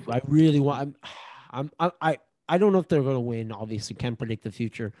 I really want. I don't know if they're going to win. Obviously, can't predict the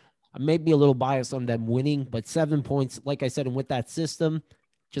future. I may be a little biased on them winning, but 7 points, like I said, and with that system,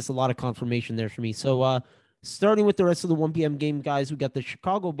 just a lot of confirmation there for me. So, starting with the rest of the 1 p.m. game, guys, we got the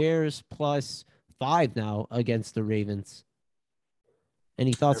Chicago Bears +5 now against the Ravens.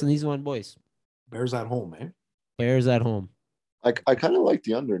 Any thoughts on these one, boys? Bears at home, eh? Bears at home. I kind of like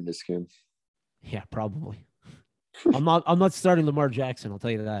the under in this game. Yeah, probably. I'm not starting Lamar Jackson. I'll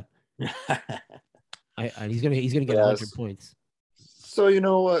tell you that. He's gonna get 100 points. So you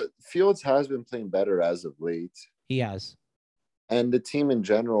know what? Fields has been playing better as of late. He has, and the team in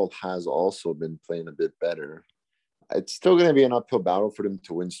general has also been playing a bit better. It's still going to be an uphill battle for them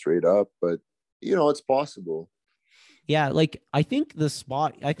to win straight up, but it's possible. Yeah, like I think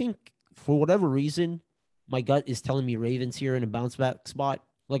for whatever reason, my gut is telling me Ravens here in a bounce back spot.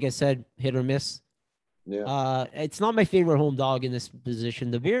 Like I said, hit or miss. Yeah. It's not my favorite home dog in this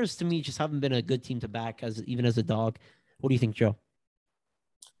position. The Bears, to me, just haven't been a good team to back even as a dog. What do you think, Joe?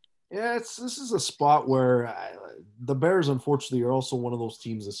 Yeah, this is a spot where the Bears, unfortunately, are also one of those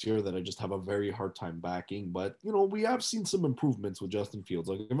teams this year that I just have a very hard time backing. But we have seen some improvements with Justin Fields.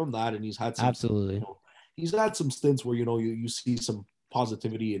 I'll give him that, and he's had some, Absolutely. he's had some stints where you see some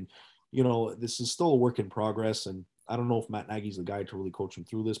positivity, and this is still a work in progress. And I don't know if Matt Nagy's the guy to really coach him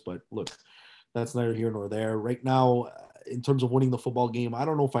through this, but look, that's neither here nor there. Right now, in terms of winning the football game, I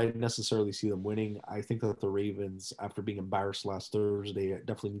don't know if I necessarily see them winning. I think that the Ravens, after being embarrassed last Thursday,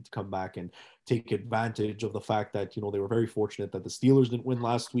 definitely need to come back and take advantage of the fact that, they were very fortunate that the Steelers didn't win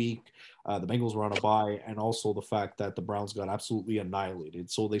last week. The Bengals were on a bye, and also the fact that the Browns got absolutely annihilated.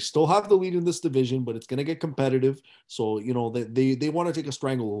 So they still have the lead in this division, but it's going to get competitive. So, they want to take a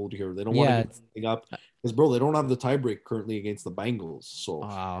stranglehold here. They don't want to get anything up because, bro, they don't have the tiebreak currently against the Bengals. So,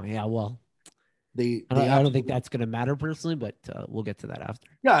 yeah, well, I don't think that's going to matter personally, but we'll get to that after.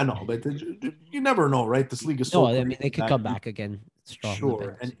 Yeah, I know, but you never know, right? This league is so. No, I mean they could come back again strong.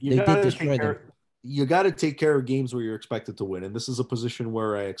 Sure, and they did destroy them. You got to take care of games where you're expected to win, and this is a position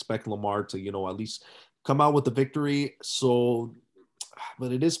where I expect Lamar to, at least come out with the victory. So,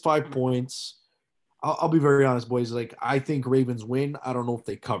 but it is 5 points. I'll be very honest, boys. Like, I think Ravens win. I don't know if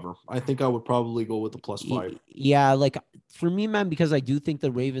they cover. I think I would probably go with the +5. Yeah, like for me, man, because I do think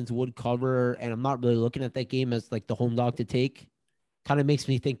the Ravens would cover, and I'm not really looking at that game as like the home dog to take. Kind of makes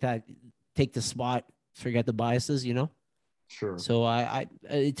me think that take the spot, forget the biases, Sure. So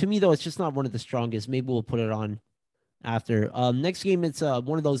to me though, it's just not one of the strongest. Maybe we'll put it on after. Next game, it's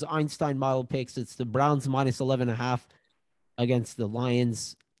one of those Einstein model picks. It's the Browns -11.5 against the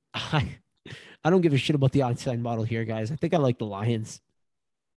Lions. I don't give a shit about the Einstein model here, guys. I think I like the Lions.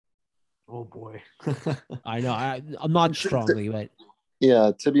 Oh boy. I know. I'm not strongly, but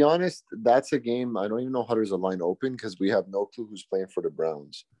yeah, to be honest, that's a game I don't even know how there's a line open because we have no clue who's playing for the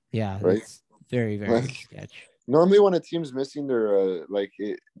Browns. Yeah, right. It's very, very sketch. Normally, when a team's missing their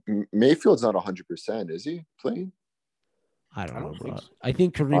Mayfield's not 100%, is he playing? I don't know, bro. I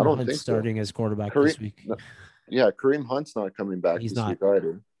think Kareem Hunt's starting as quarterback this week. Yeah, Kareem Hunt's not coming back this week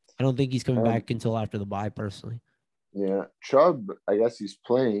either. I don't think he's coming back until after the bye, personally. Yeah, Chubb, I guess he's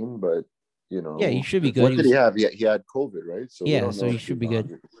playing, but yeah, he should be good. What did he have? He had COVID, right? So yeah, so he should be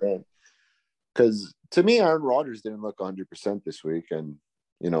good. Because to me, Aaron Rodgers didn't look 100% this week, and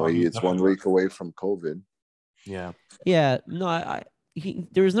it's 1 week away from COVID. Yeah. Yeah. No,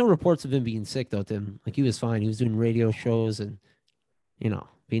 there was no reports of him being sick though, Tim. Like he was fine. He was doing radio shows and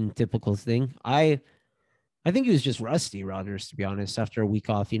being a typical thing. I think he was just rusty, Rodgers, to be honest, after a week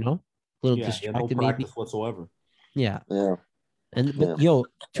off, a little distracted no practice maybe. whatsoever. Yeah. Yeah. And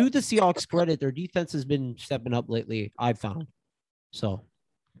to the Seahawks credit, their defense has been stepping up lately, I've found. So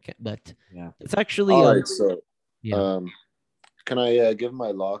but yeah, it's actually all right, so can I give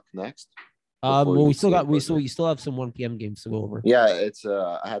my lock next? Well, we still have some 1 p.m. games to go over. Yeah, it's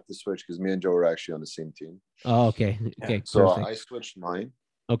I had to switch because me and Joe were actually on the same team. Oh, okay. Okay. So perfect. I switched mine.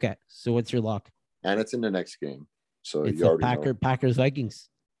 Okay. So what's your lock? And it's in the next game. So it's you already know. Packers Vikings.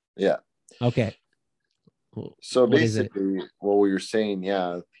 Yeah. Okay. So basically what we were saying,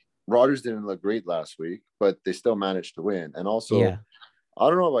 Rodgers didn't look great last week, but they still managed to win. And also I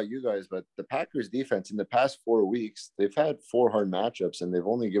don't know about you guys, but the Packers defense in the past 4 weeks, they've had 4 hard matchups and they've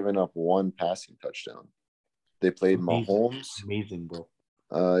only given up 1 passing touchdown. They played Mahomes. Amazing, bro.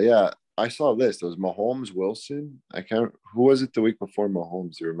 Yeah, I saw a list. It was Mahomes, Wilson. Who was it the week before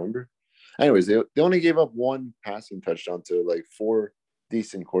Mahomes? Do you remember? Anyways, they only gave up 1 passing touchdown to like 4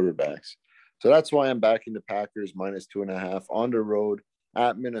 decent quarterbacks. So that's why I'm backing the Packers -2.5 on the road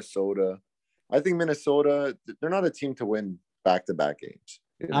at Minnesota. I think Minnesota, they're not a team to win back-to-back games.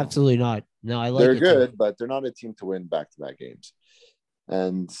 Absolutely not. No, I like they're it good, but they're not a team to win back-to-back games.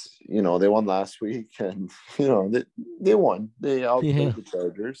 And they won last week, and they won. They outplayed the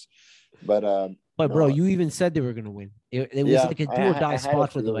Chargers, but bro, you even said they were going to win. It was like a do or die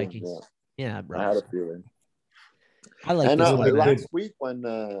spot for the Vikings. Yeah, bro. I had a feeling. I like this one. Last week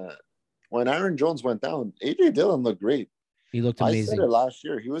when Aaron Jones went down, AJ Dillon looked great. He looked amazing. I said it last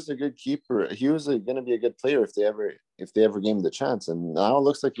year. He was a good keeper. He was going to be a good player if they ever gave him the chance. And now it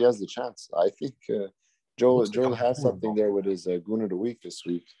looks like he has the chance. I think Joe has something there with his Goon of the Week this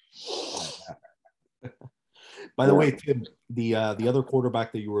week. By the way, Tim, the other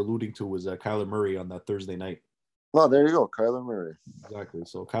quarterback that you were alluding to was Kyler Murray on that Thursday night. Oh, there you go, Kyler Murray. Exactly.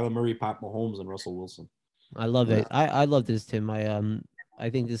 So Kyler Murray, Pat Mahomes, and Russell Wilson. I love it. I love this, Tim. I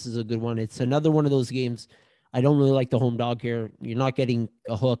think this is a good one. It's another one of those games. I don't really like the home dog here. You're not getting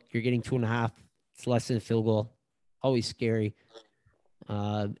a hook. You're getting 2.5. It's less than a field goal. Always scary.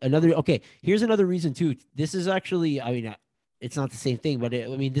 Here's another reason too. This is actually, I mean, it's not the same thing, but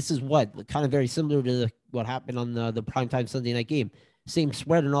this is what kind of very similar to what happened on the primetime Sunday night game. Same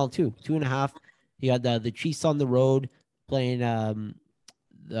spread and all too, 2.5. You had the Chiefs on the road playing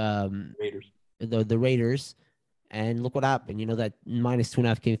Raiders. the Raiders, and look what happened. You know that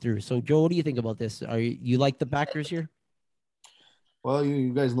 -2.5 came through. So Joe, what do you think about this? Are you like the Packers here? Well,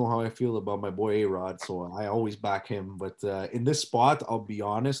 you guys know how I feel about my boy A-Rod, so I always back him. But in this spot, I'll be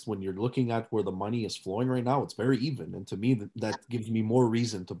honest, when you're looking at where the money is flowing right now, it's very even. And to me, that gives me more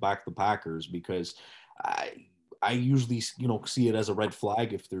reason to back the Packers because I usually, see it as a red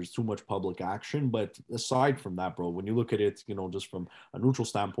flag if there's too much public action. But aside from that, bro, when you look at it, just from a neutral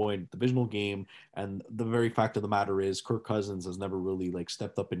standpoint, divisional game, and the very fact of the matter is Kirk Cousins has never really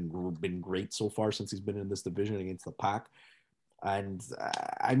stepped up and been great so far since he's been in this division against the Pack. And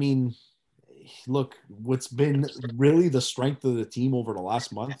I mean, look, what's been really the strength of the team over the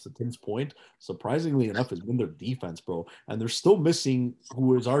last month, to Tim's point, surprisingly enough, has been their defense, bro. And they're still missing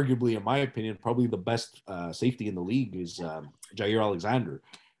who is arguably, in my opinion, probably the best safety in the league is Jair Alexander.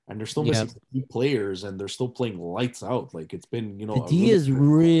 And they're still missing key players, and they're still playing lights out. It's been, the D has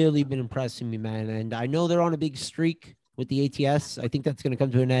really been impressing me, man. And I know they're on a big streak with the ATS. I think that's going to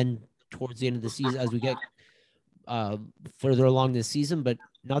come to an end towards the end of the season as we get further along this season, but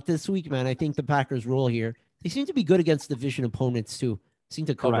not this week, man. I think the Packers roll here. They seem to be good against division opponents too. Seem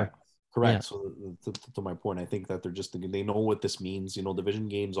to cover. Correct. Yeah. So to my point, I think that they know what this means. Division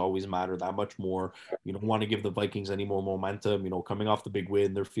games always matter that much more. You don't want to give the Vikings any more momentum. Coming off the big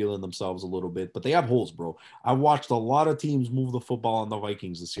win, they're feeling themselves a little bit, but they have holes, bro. I watched a lot of teams move the football on the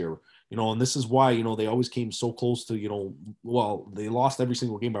Vikings this year. And this is why, they always came so close to, they lost every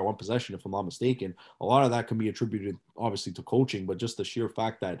single game by one possession, if I'm not mistaken. A lot of that can be attributed, obviously, to coaching, but just the sheer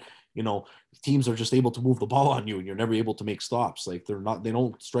fact that, teams are just able to move the ball on you and you're never able to make stops. They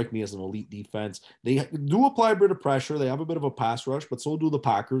don't strike me as an elite defense. They do apply a bit of pressure. They have a bit of a pass rush, but so do the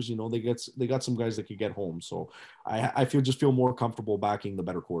Packers. They got some guys that could get home. So I feel more comfortable backing the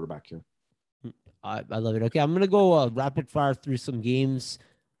better quarterback here. I love it. Okay, I'm going to go rapid fire through some games.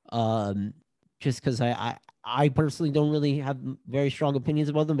 Just because I personally don't really have very strong opinions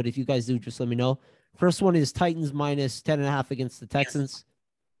about them, but if you guys do, just let me know. First one is Titans -10.5 against the Texans.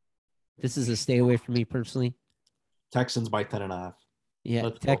 This is a stay away for me personally. Texans by 10.5. Yeah,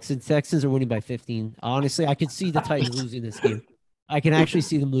 Texans are winning by 15. Honestly, I could see the Titans losing this game. I can actually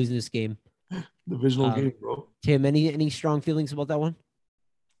see them losing this game. Divisional game, bro. Tim, any strong feelings about that one?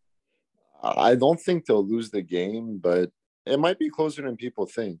 I don't think they'll lose the game, but it might be closer than people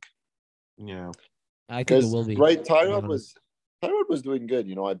think. Yeah, I think it will be. Right, Tyrod was doing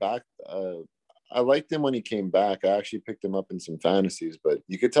good. I liked him when he came back. I actually picked him up in some fantasies, but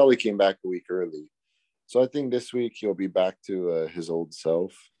you could tell he came back a week early. So I think this week he'll be back to his old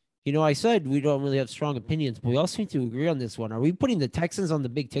self. I said we don't really have strong opinions, but we all seem to agree on this one. Are we putting the Texans on the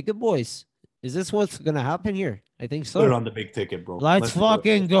big ticket, boys? Is this what's going to happen here? I think so. Put it on the big ticket, bro. Let's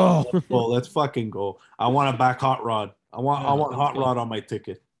fucking go. Well, let's fucking go. I want to back Hot Rod. I want Hot Rod on my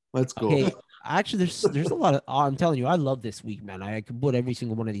ticket. Let's go. Okay. Actually, there's a lot of. I'm telling you, I love this week, man. I could put every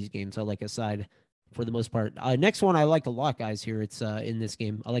single one of these games I like aside for the most part. Next one I like a lot, guys. Here it's in this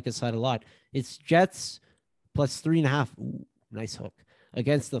game. I like aside a lot. It's Jets +3.5. Ooh, nice hook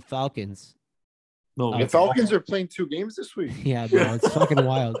against the Falcons. No, the Falcons are playing 2 games this week. Yeah, bro, it's fucking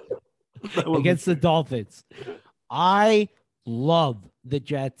wild. Against the Dolphins. I love the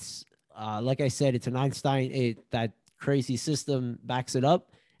Jets. Like I said, it's an Einstein. That crazy system backs it up.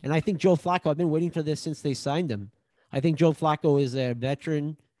 And I think Joe Flacco, I've been waiting for this since they signed him. I think Joe Flacco is a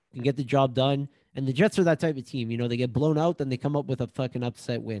veteran, can get the job done. And the Jets are that type of team. They get blown out, then they come up with a fucking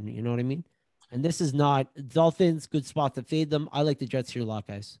upset win. You know what I mean? And this is not Dolphins, good spot to fade them. I like the Jets here a lot,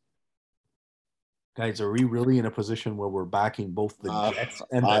 guys. Guys, are we really in a position where we're backing both the Jets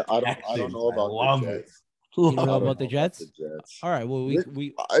and the Texans? I don't know about the Jets. You don't know about the Jets? All right. Well,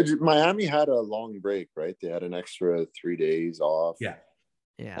 Miami had a long break, right? They had an extra 3 days off. Yeah.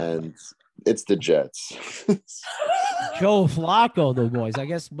 And it's the Jets. Joe Flacco, though, boys. I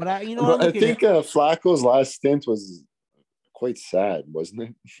guess, but I think Flacco's last stint was quite sad, wasn't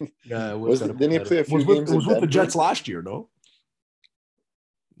it? Yeah, didn't he play a few games? It was with the Jets last year, no?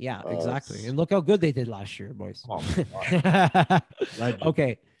 Yeah, exactly. And look how good they did last year, boys. Oh,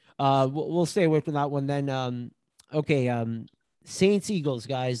 okay. We'll stay away from that one then. Saints Eagles,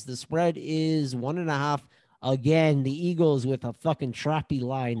 guys. The spread is 1.5. Again, the Eagles with a fucking trappy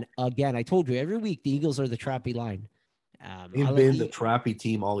line. Again, I told you every week the Eagles are the trappy line. They've been the trappy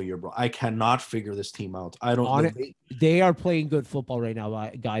team all year, bro. I cannot figure this team out. I don't know. They are playing good football right now,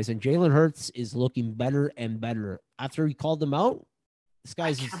 guys. And Jalen Hurts is looking better and better. After he called them out, This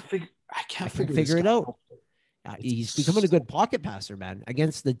guy's I can't figure this it guy out. He's becoming a good pocket passer, man,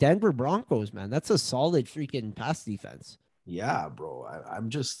 against the Denver Broncos, man. That's a solid freaking pass defense. Yeah, bro. I'm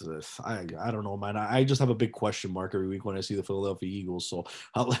just, I don't know, man. I just have a big question mark every week when I see the Philadelphia Eagles. So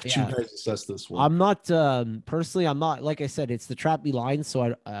I'll let you guys assess this one. I'm not, personally, I'm not, like I said, it's the Trappy line.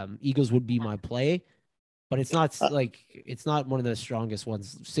 So Eagles would be my play, but it's not it's not one of the strongest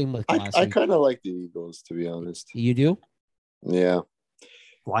ones. Same with last I week. kind of like the Eagles, to be honest. You do? Yeah.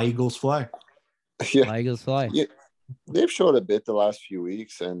 Fly, Eagles, fly. Yeah. Fly, Eagles, fly. Yeah. They've showed a bit the last few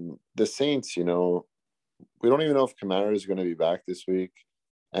weeks, and the Saints, we don't even know if Kamara is going to be back this week.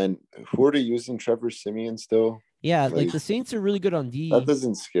 And who are they using? Trevor Siemian still? Yeah, like the Saints are really good on D. That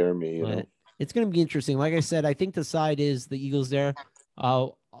doesn't scare me, you know. It's going to be interesting. Like I said, I think the side is the Eagles there.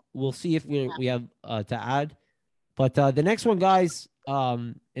 We'll see if we have to add. But the next one, guys,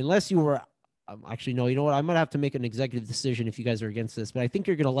 unless you were actually, no, you know what? I'm going to have to make an executive decision if you guys are against this, but I think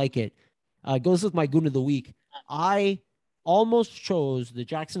you're going to like it. It goes with my goon of the week. I almost chose the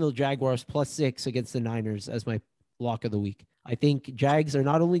Jacksonville Jaguars +6 against the Niners as my lock of the week. I think Jags are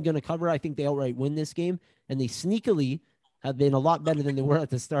not only going to cover, I think they outright win this game, and they sneakily have been a lot better than they were at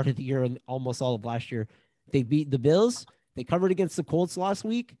the start of the year and almost all of last year. They beat the Bills. They covered against the Colts last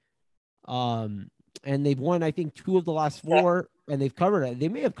week. And they've won, I think, 2 of the last 4, and they've covered it. They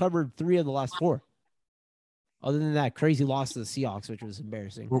may have covered 3 of the last 4. Other than that crazy loss to the Seahawks, which was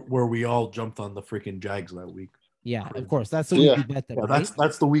embarrassing. Where we all jumped on the freaking Jags that week. Yeah, of course. That's the week we bet them. Yeah, right?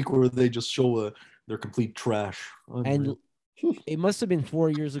 that's the week where they just show their complete trash. And it must have been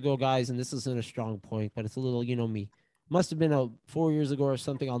 4 years ago, guys, and this isn't a strong point, but it's a little, me. Must have been 4 years ago or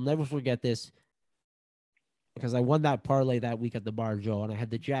something. I'll never forget this because I won that parlay that week at the bar, Joe, and I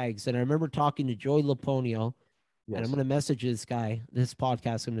had the Jags. And I remember talking to Joey Laponio, and I'm going to message this guy, this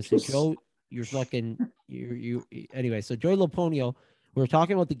podcast. I'm going to say, Joe, you're fucking, anyway. So Joey Laponio, we were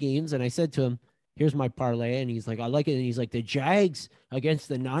talking about the games, and I said to him, here's my parlay. And he's like, I like it. And he's like, the Jags against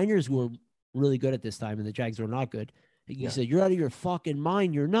the Niners were really good at this time, and the Jags were not good. He said, you're out of your fucking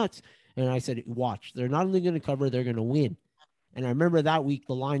mind. You're nuts. And I said, watch. They're not only going to cover, they're going to win. And I remember that week,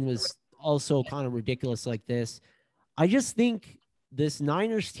 the line was also kind of ridiculous like this. I just think this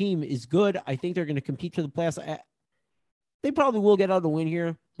Niners team is good. I think they're going to compete for the playoffs. They probably will get out a win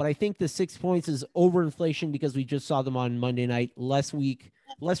here, but I think the 6 points is overinflation because we just saw them on Monday night. Less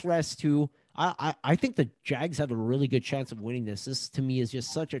rest too. I think the Jags have a really good chance of winning this. This to me is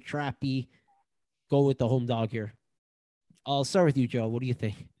just such a trappy. Go with the home dog here. I'll start with you, Joe. What do you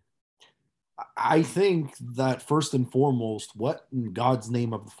think? I think that first and foremost, what in God's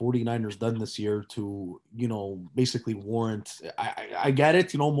name have the 49ers done this year to, basically warrant, I get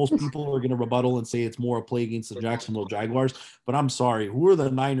it. Most people are going to rebuttal and say it's more a play against the Jacksonville Jaguars, but I'm sorry. Who are the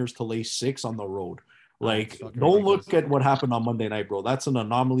Niners to lay 6 on the road? Don't look at what happened on Monday night, bro. That's an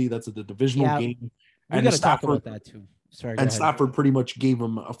anomaly. That's a divisional game. We got to talk about that too. Sorry, and Stafford pretty much gave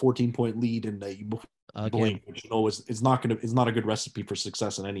him a 14-point lead, and blink, which is not a good recipe for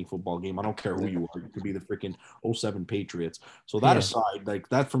success in any football game. I don't care who you are. You could be the freaking 07 Patriots. So that aside,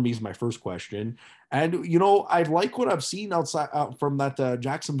 that for me is my first question. And I like what I've seen outside from that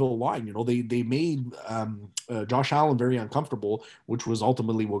Jacksonville line. They made Josh Allen very uncomfortable, which was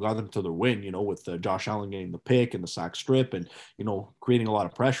ultimately what got them to their win. With Josh Allen getting the pick and the sack strip, and creating a lot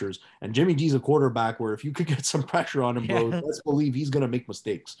of pressures. And Jimmy G's a quarterback where if you could get some pressure on him, bro, let's believe he's gonna make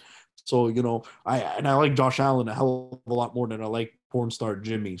mistakes. So, I like Josh Allen a hell of a lot more than I like porn star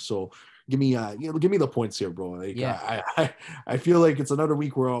Jimmy. So give me the points here, bro. I feel like it's another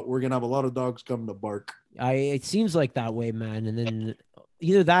week where we're going to have a lot of dogs coming to bark. It seems like that way, man. And then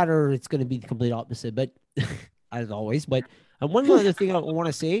either that or it's going to be the complete opposite, but as always. But one other thing I want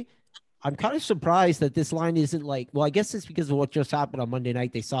to say, I'm kind of surprised that this line isn't I guess it's because of what just happened on Monday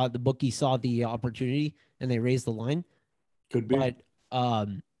night. The bookie saw the opportunity and they raised the line. Could be. But,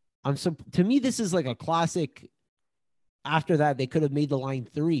 to me, this is like a classic. After that, they could have made the line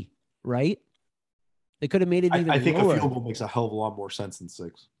 3, right? They could have made it even lower. I think a field goal makes a hell of a lot more sense than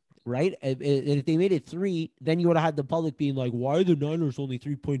 6. Right? And if they made it 3, then you would have had the public being like, why are the Niners only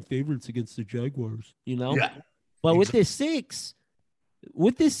 3-point favorites against the Jaguars? Yeah. But with this 6,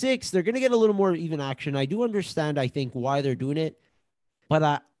 they're going to get a little more even action. I do understand, I think, why they're doing it.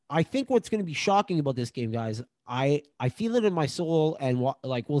 But I think what's going to be shocking about this game, guys, I feel it in my soul, and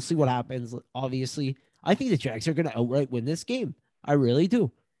we'll see what happens. Obviously, I think the Jags are going to outright win this game. I really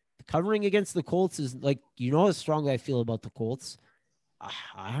do. Covering against the Colts is how strongly I feel about the Colts.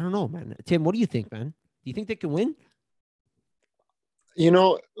 I don't know, man. Tim, what do you think, man? Do you think they can win?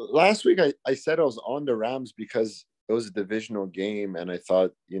 Last week I said I was on the Rams because it was a divisional game, and I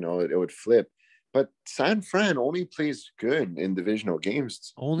thought it would flip. But San Fran only plays good in divisional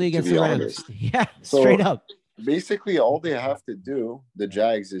games. Only to against be the Rams. honest. Yeah, So- straight up. Basically, all they have to do, the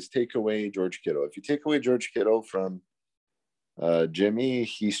Jags, is take away George Kittle. If you take away George Kittle from Jimmy,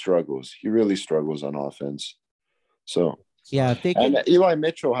 he struggles. He really struggles on offense. So Yeah, if they can. and Eli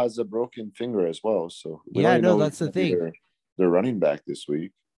Mitchell has a broken finger as well. So we Yeah, don't even no, know that's who's the gonna be thing. their running back this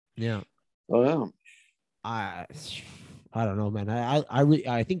week. Yeah. Oh yeah. I don't know, man.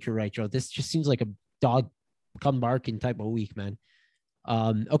 I think you're right, Joe. This just seems like a dog come barking type of week, man.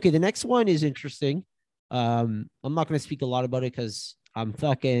 Okay, the next one is interesting. I'm not gonna speak a lot about it because I'm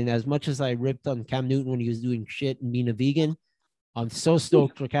fucking as much as I ripped on Cam Newton when he was doing shit and being a vegan. I'm so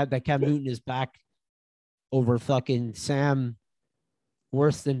stoked for that Cam Newton is back over fucking Sam,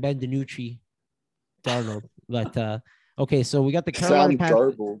 worse than Ben DiNucci, Darnold. But okay, so we got the Carolina Sam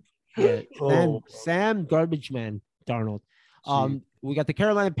Panthers. Darnold. Yeah, Oh. Sam Garbage Man Darnold. We got the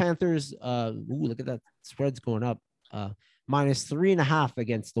Carolina Panthers. Look at that spread's going up. Minus 3.5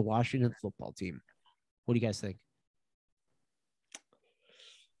 against the Washington football team. What do you guys think?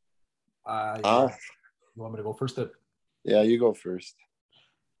 You want me to go first? Yeah, you go first.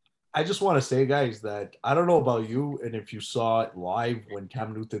 I just want to say, guys, that I don't know about you, and if you saw it live when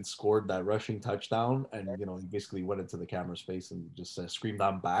Cam Newton scored that rushing touchdown, and he basically went into the camera's face and just screamed,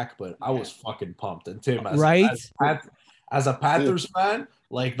 "I'm back!" But I was fucking pumped. And Tim, as a Panthers fan,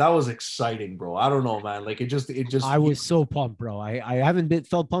 like that was exciting, bro. I don't know, man. Like it just. I was so pumped, bro. I haven't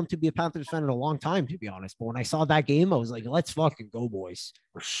felt pumped to be a Panthers fan in a long time, to be honest. But when I saw that game, I was like, "Let's fucking go, boys!"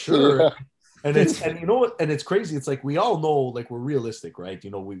 For sure. Yeah. And you know what? And it's crazy. It's like we all know, like we're realistic, right?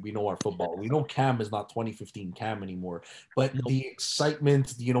 We know our football. We know Cam is not 2015 Cam anymore. But the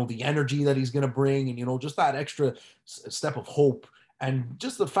excitement, the energy that he's gonna bring, and just that extra step of hope, and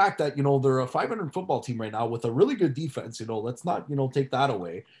just the fact that they're a 500 football team right now with a really good defense. Let's not take that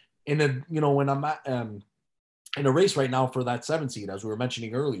away. When I'm at in a race right now for that 7 seed, as we were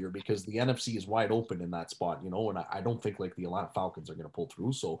mentioning earlier, because the NFC is wide open in that spot, and I don't think like the Atlanta Falcons are going to pull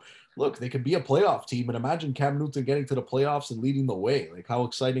through. So look, they could be a playoff team, and imagine Cam Newton getting to the playoffs and leading the way. Like how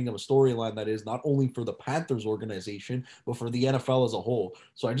exciting of a storyline that is, not only for the Panthers organization, but for the NFL as a whole.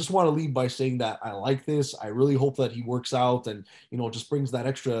 So I just want to lead by saying that I like this. I really hope that he works out and, just brings that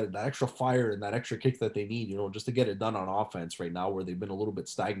extra fire and that extra kick that they need, just to get it done on offense right now where they've been a little bit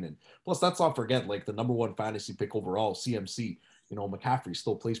stagnant. Plus, let's not forget, like the number 1 fantasy pick overall, CMC. McCaffrey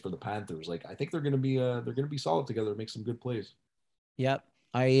still plays for the Panthers. Like I think they're gonna be solid together, make some good plays. Yep.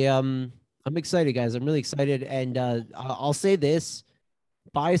 I'm excited, guys. I'm really excited, and I'll say this: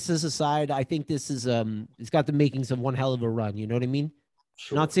 biases aside, I think this is it's got the makings of one hell of a run. You know what I mean?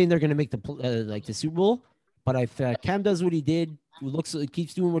 Sure. Not saying they're gonna make the Super Bowl, but if Cam does what he did,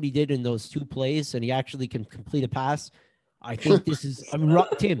 keeps doing what he did in those 2 plays, and he actually can complete a pass, I think this is.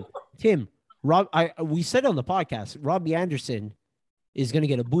 Tim. Rob, we said on the podcast, Robbie Anderson is going to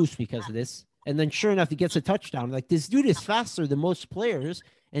get a boost because of this. And then sure enough, he gets a touchdown. Like this dude is faster than most players.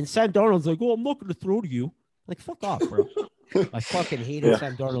 And Sam Darnold's like, "Oh, I'm not going to throw to you." Like, fuck off, bro. I fucking hated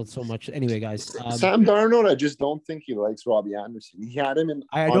Sam Darnold so much. Anyway, guys. Sam Darnold, I just don't think he likes Robbie Anderson. He had him in.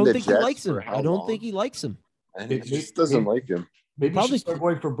 I don't think he likes him. I don't think he likes him. And he just doesn't like him. Maybe you should start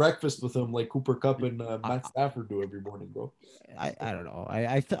going for breakfast with him like Cooper Kupp and Matt Stafford do every morning, bro. I don't know.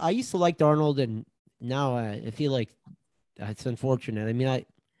 I used to like Darnold, and now I feel like it's unfortunate. I mean,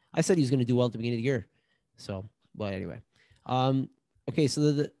 I said he was going to do well at the beginning of the year. So, but anyway. Okay,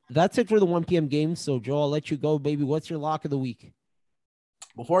 so that's it for the 1 p.m. game. So, Joe, I'll let you go, baby. What's your lock of the week?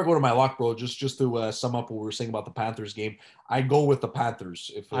 Before I go to my lock, bro, just to sum up what we were saying about the Panthers game, I'd go with the Panthers.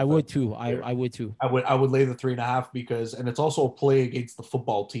 If I would too. I would too. I would lay the 3.5 because, and it's also a play against the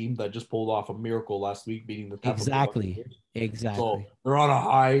football team that just pulled off a miracle last week, beating the Tampa Bay Buccaneers. Exactly. So they're on a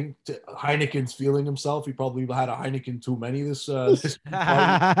high. Heineken's feeling himself. He probably had a Heineken too many this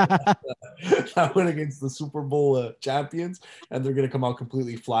that went against the Super Bowl champions, and they're gonna come out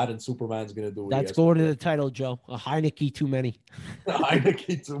completely flat, and Superman's gonna do what That's going to the title, Joe. A Heineken too many.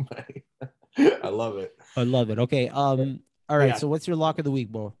 Heineken too many. I love it. I love it. Okay. All right. Yeah. So what's your lock of the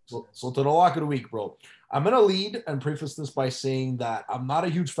week, bro? So to the lock of the week, bro. I'm going to lead and preface this by saying that I'm not a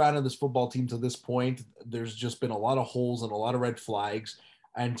huge fan of this football team to this point. There's just been a lot of holes and a lot of red flags.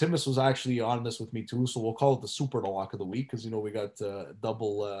 And Timus was actually on this with me too. So we'll call it the super lock of the week because, we got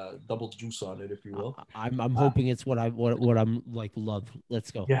double juice on it, if you will. I'm hoping it's what I'm like love. Let's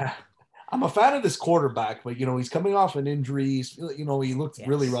go. Yeah. I'm a fan of this quarterback, but he's coming off an injury. He looked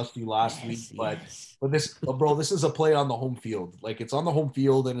really rusty last week, but this is a play on the home field. Like, it's on the home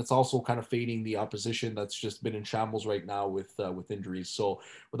field, and it's also kind of fading the opposition that's just been in shambles right now with injuries. So,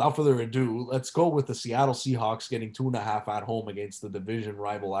 without further ado, let's go with the Seattle Seahawks getting 2.5 at home against the division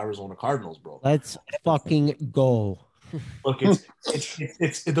rival Arizona Cardinals, bro. Let's fucking go. Look,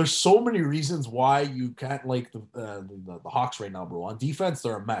 it's there's so many reasons why you can't like the Hawks right now, bro. On defense,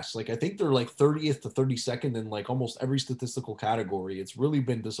 they're a mess. Like, I think they're like 30th to 32nd in like almost every statistical category. It's really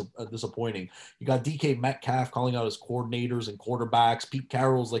been disappointing. You got DK Metcalf calling out his coordinators and quarterbacks. Pete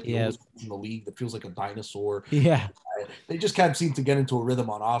Carroll's like the oldest coach in the league that feels like a dinosaur. Yeah. They just can't seem to get into a rhythm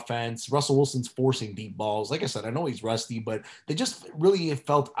on offense. Russell Wilson's forcing deep balls. Like I said, I know he's rusty, but they just really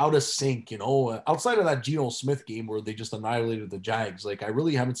felt out of sync, outside of that Geno Smith game where they just annihilated the Jags. Like, I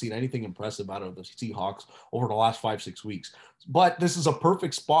really haven't seen anything impressive out of the Seahawks over the last 5-6 weeks. But this is a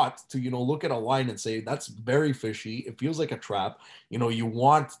perfect spot to, look at a line and say, that's very fishy. It feels like a trap.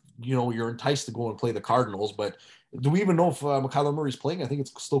 You're enticed to go and play the Cardinals, but do we even know if Kyler Murray's playing? I think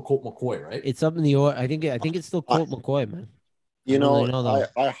it's still Colt McCoy, right? It's up in the I think it's still Colt McCoy, man.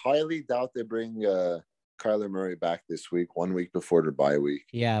 I highly doubt they bring Kyler Murray back this week, 1 week before their bye week.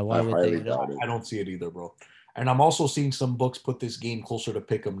 Yeah, why would they? I don't see it either, bro. And I'm also seeing some books put this game closer to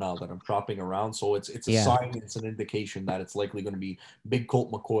pick 'em now that I'm shopping around. So it's a sign, it's an indication that it's likely going to be big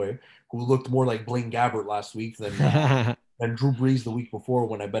Colt McCoy, who looked more like Blaine Gabbert last week than Drew Brees the week before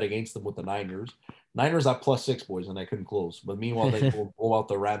when I bet against them with the Niners. Niners at +6, boys, and I couldn't close. But meanwhile, they blow out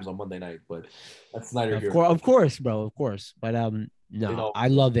the Rams on Monday night. But that's neither here. Of course, bro. Of course. But no, I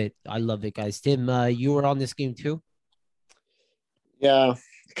love it. I love it, guys. Tim, you were on this game too? Yeah,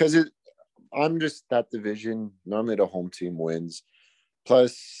 because I'm just that division. Normally the home team wins.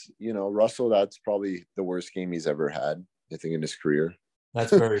 Plus, Russell, that's probably the worst game he's ever had, I think, in his career.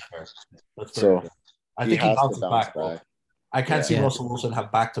 That's very fair. Fair. I think he bounces back. I can't see Russell Wilson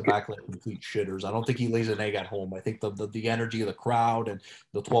have back-to-back like complete shitters. I don't think he lays an egg at home. I think the energy of the crowd and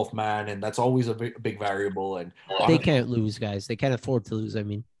the 12th man, and that's always a big variable. And they can't lose, guys. They can't afford to lose. I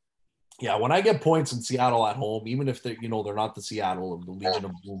mean, yeah, when I get points in Seattle at home, even if they're not the Seattle of the Legion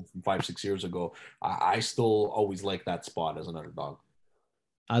of Boom from 5-6 years ago, I still always like that spot as an underdog.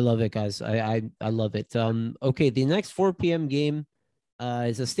 I love it, guys. I love it. Okay, the next 4 p.m. game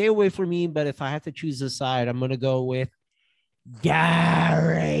is a stay away for me, but if I have to choose a side, I'm gonna go with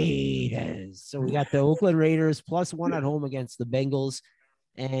Raiders. So we got the Oakland Raiders +1 at home against the Bengals,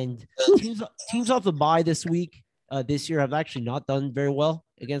 and teams off the bye this week. This year have actually not done very well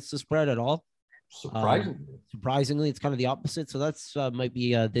against the spread at all. Surprisingly, it's kind of the opposite. So that's might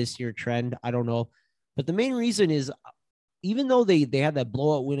be this year trend. I don't know, but the main reason is even though they had that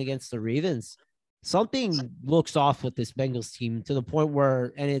blowout win against the Ravens, something looks off with this Bengals team to the point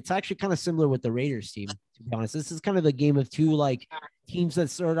where, and it's actually kind of similar with the Raiders team, to be honest. This is kind of a game of two like teams that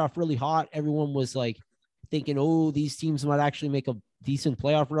started off really hot. Everyone was like thinking, oh, these teams might actually make a decent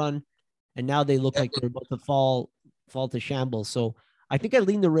playoff run, and now they look like they're about to fall to shambles. So I think I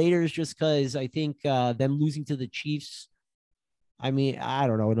lean the Raiders just because I think them losing to the Chiefs. I mean, I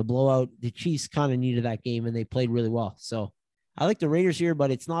don't know. In a blowout, the Chiefs kind of needed that game, and they played really well. So I like the Raiders here, but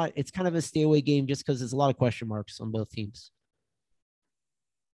it's kind of a stay away game just because there's a lot of question marks on both teams.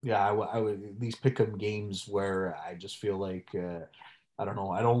 Yeah, I would at least pick them games where I just feel like, I don't know.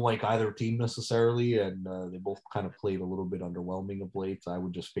 I don't like either team necessarily, and they both kind of played a little bit underwhelming of late. I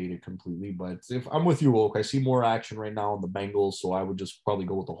would just fade it completely. But if I'm with you, Oak, I see more action right now on the Bengals, so I would just probably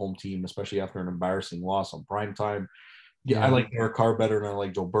go with the home team, especially after an embarrassing loss on primetime. Yeah, I like Derek Carr better than I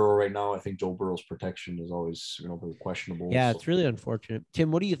like Joe Burrow right now. I think Joe Burrow's protection is always, very questionable. Yeah, it's really unfortunate. Tim,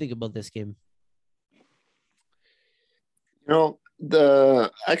 what do you think about this game?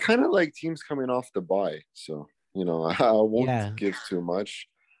 I kind of like teams coming off the bye, so I won't give too much.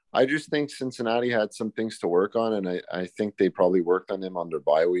 I just think Cincinnati had some things to work on, and I think they probably worked on them on their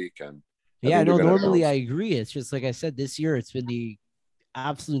bye week. And normally I agree. It's just like I said, this year it's been the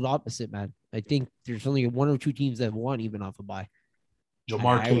absolute opposite, man. I think there's only 1 or 2 teams that have won even off a bye.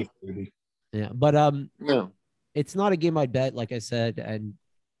 Jamar Chase, maybe. Yeah, but it's not a game I'd bet, like I said, and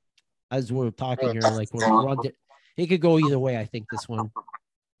as we're talking here, like we're on it could go either way. I think this one,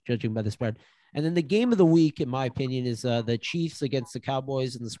 judging by the spread. And then the game of the week, in my opinion, is the Chiefs against the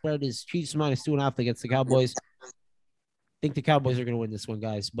Cowboys, and the spread is Chiefs -2.5 against the Cowboys. I think the Cowboys are going to win this one,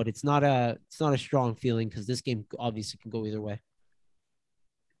 guys, but it's not a strong feeling because this game obviously can go either way.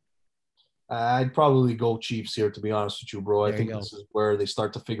 I'd probably go Chiefs here, to be honest with you, bro. I think this is where they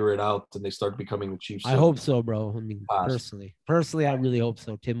start to figure it out and they start becoming the Chiefs. I hope so, bro. I mean, personally, I really hope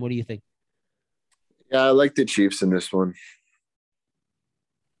so. Tim, what do you think? Yeah, I like the Chiefs in this one.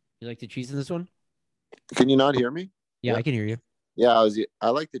 You like the Chiefs in this one? Can you not hear me? Yeah, Yeah. I can hear you. Yeah, I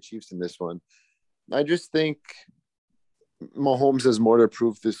like the Chiefs in this one. I just think Mahomes has more to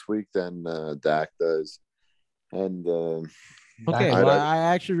prove this week than Dak does. And Okay, I- well, I- I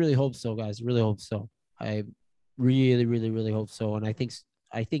actually really hope so, guys. Really hope so. I really, really, really hope so. And I think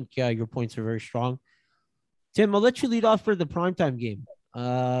your points are very strong. Tim, I'll let you lead off for the primetime game.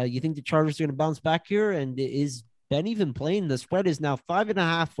 You think the Chargers are going to bounce back here? And is Ben even playing? The spread is now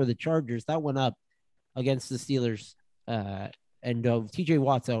 5.5 for the Chargers. That went up against the Steelers. And TJ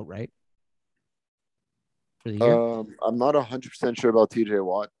Watt's out, right? For the year. I'm not 100% sure about TJ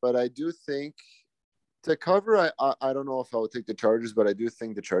Watt, but I do think to cover, I don't know if I would take the Chargers, but I do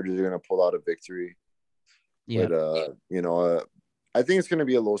think the Chargers are going to pull out a victory. Yeah. But, I think it's going to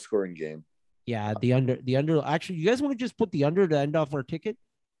be a low scoring game. Yeah. The under. Actually, you guys want to just put the under to end off our ticket?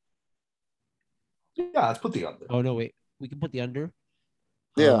 Yeah, let's put the under. Oh, no, wait. We can put the under.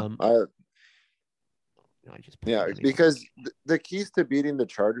 Yeah. No, I just put Yeah, the money. because the keys to beating the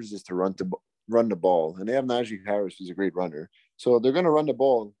Chargers is to run the ball, and they have Najee Harris, who's a great runner. So they're going to run the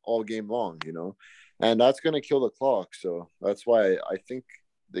ball all game long, and that's going to kill the clock. So that's why I think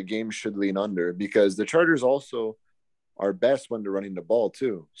the game should lean under, because the Chargers also are best when they're running the ball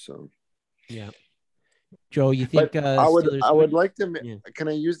too. So yeah, Joe, you think but Steelers I would win? like to. Yeah. Can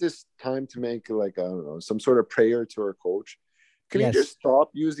I use this time to make I don't know, some sort of prayer to our coach? Can Yes. you just stop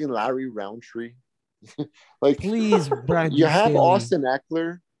using Larry Roundtree? Like, Please, Brandon you have Staley. Austin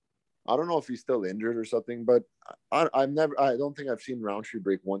Eckler. I don't know if he's still injured or something, but I don't think I've seen Roundtree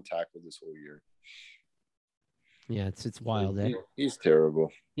break one tackle this whole year. Yeah, it's wild. Eh? He's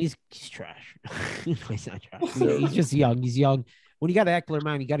terrible. He's trash. He's not trash. He's just young. He's young. When you got Eckler,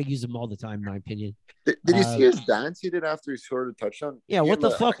 man, you got to use him all the time, in my opinion. Did you see his dance he did after he scored a touchdown? Yeah, He what gave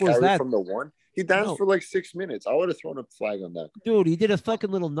the him fuck was carry that? from the one? He danced No. for like 6 minutes. I would have thrown a flag on that. Dude, he did a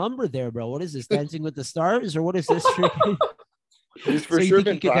fucking little number there, bro. What is this? Dancing with the Stars? Or what is this? He's for So you sure think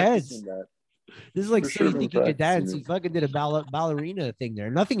been he could dance? practicing that. This is like For so sure you been think he could dance. practicing He it. fucking did a ballerina thing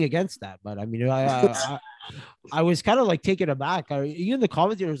there. Nothing against that, but I mean, I was kind of like taken aback. Even the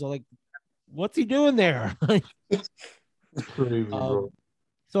commentators are like, "What's he doing there?" Crazy, bro.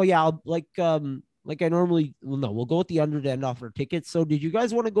 So yeah, like I normally. Well, no, we'll go with the under to end off our tickets. So did you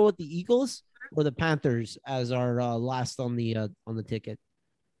guys want to go with the Eagles or the Panthers as our last on the ticket?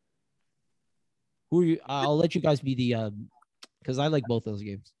 I'll let you guys be the because I like both those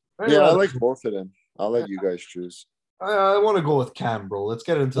games. Yeah, I like both of them. I'll let you guys choose. I want to go with Cam, bro. Let's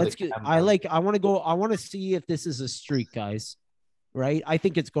get into Let's the get. Cam. I want to go. I want to see if this is a streak, guys. Right? I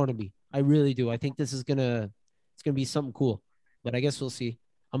think it's going to be. I really do. I think this is gonna. It's gonna be something cool. But I guess we'll see.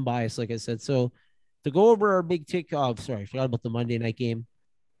 I'm biased, like I said. So to go over our big tick. Oh, sorry, I forgot about the Monday night game.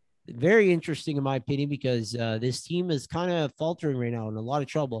 Very interesting in my opinion because this team is kind of faltering right now in a lot of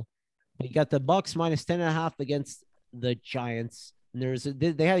trouble. But you got the Bucks minus 10.5 against the Giants. And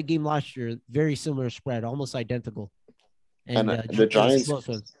they had a game last year, very similar spread, almost identical. And the Giants,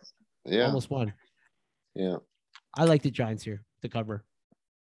 yeah, almost won. Yeah, I like the Giants here to cover.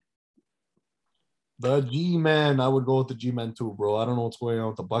 The G-Man, I would go with the G-Man too, bro. I don't know what's going on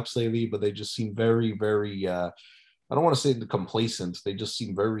with the Bucks lately, but they just seem very, very. I don't want to say the complacent. They just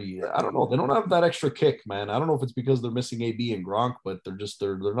seem very. I don't know. They don't have that extra kick, man. I don't know if it's because they're missing AB and Gronk, but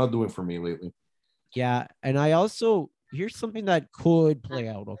they're not doing for me lately. Yeah, and I also here's something that could play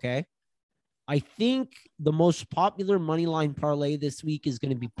out. Okay, I think the most popular money line parlay this week is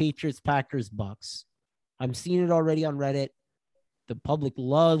going to be Patriots, Packers, Bucks. I'm seeing it already on Reddit. The public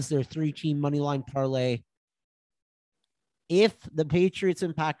loves their 3-team money line parlay. If the Patriots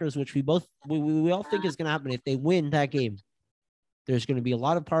and Packers, which we all think is going to happen, if they win that game, there's going to be a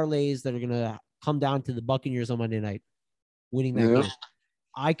lot of parlays that are going to come down to the Buccaneers on Monday night, winning that game.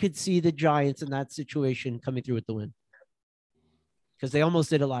 I could see the Giants in that situation coming through with the win because they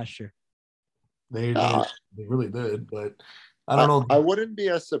almost did it last year. They really did, but I don't know. I wouldn't be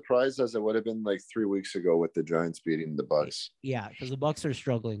as surprised as it would have been like 3 weeks ago with the Giants beating the Bucks. Yeah, because the Bucks are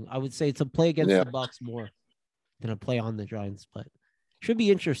struggling. I would say it's a play against the Bucks more than a play on the Giants, but should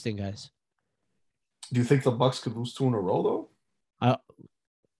be interesting, guys. Do you think the Bucks could lose 2 in a row though?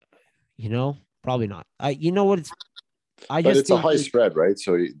 Probably not. You know what? It's a high spread, right?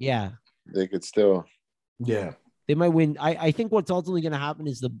 So yeah, they could still. Yeah. They might win. I think what's ultimately going to happen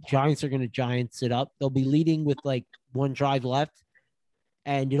is the Giants are going to Giants it up. They'll be leading with like one drive left,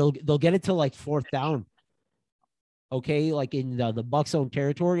 and they'll get it to like 4th down. Okay, like in the Bucks own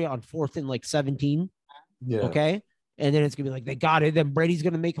territory on 4th and like 17. Yeah. Okay, and then it's gonna be like they got it. Then Brady's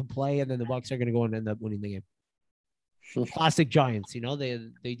gonna make a play, and then the Bucks are gonna go and end up winning the game. Classic Giants,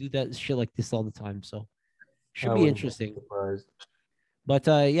 they do that shit like this all the time. So should be interesting. But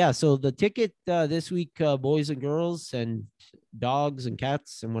yeah, so the ticket this week, boys and girls and dogs and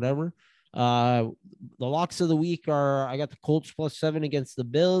cats and whatever. The locks of the week are I got the Colts +7 against the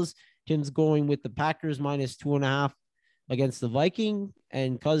Bills. Tim's going with the Packers -2.5 against the Viking,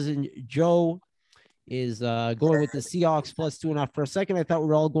 and cousin Joe is going with the Seahawks +2.5. For a second, I thought we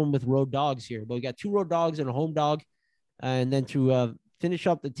were all going with road dogs here, but we got 2 road dogs and a home dog. And then to finish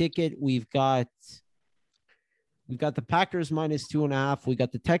up the ticket, we've got the Packers -2.5. We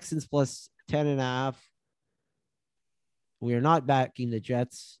got the Texans +10.5. We are not backing the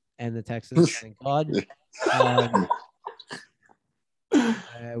Jets and the Texans, thank God.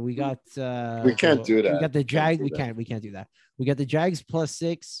 We got We can't do that. We got the Jags. We can't do that. We got the Jags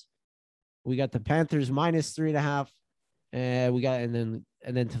 +6. We got the Panthers -3.5. We got and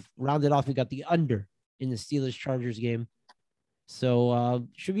then to round it off, we got the under in the Steelers Chargers game. So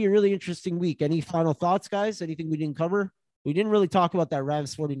should be a really interesting week. Any final thoughts, guys? Anything we didn't cover? We didn't really talk about that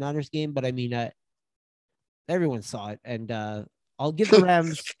Rams 49ers game, but I mean, everyone saw it, and I'll give the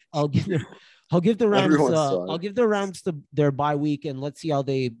Rams. I'll give the Rams their bye week, and let's see how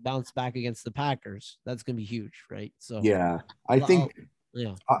they bounce back against the Packers. That's gonna be huge, right? So yeah, I think.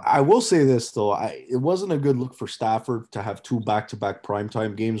 Yeah, I will say this though, it wasn't a good look for Stafford to have 2 back-to-back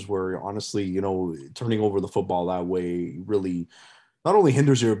primetime games where honestly, turning over the football that way really not only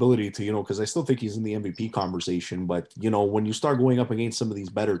hinders your ability to, because I still think he's in the MVP conversation, but when you start going up against some of these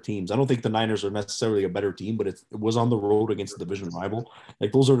better teams, I don't think the Niners are necessarily a better team, but it was on the road against a division rival.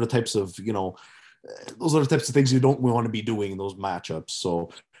 Like those are the types of, things you don't want to be doing in those matchups.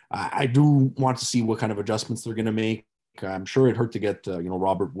 So I do want to see what kind of adjustments they're going to make. I'm sure it hurt to get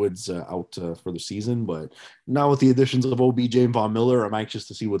Robert Woods out for the season, but now with the additions of OBJ and Von Miller, I'm anxious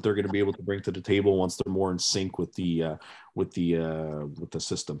to see what they're going to be able to bring to the table once they're more in sync with the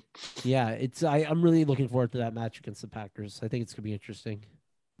system. Yeah, I'm really looking forward to that match against the Packers. I think it's gonna be interesting.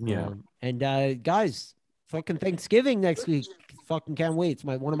 Yeah, and guys, fucking Thanksgiving next week. Fucking can't wait. It's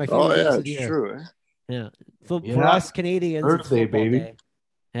one of my favorite days of the year. True. Eh? Yeah, for us Canadians, birthday, baby. Day.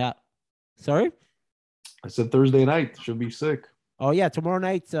 Yeah, sorry. I said Thursday night. Should be sick. Oh yeah, tomorrow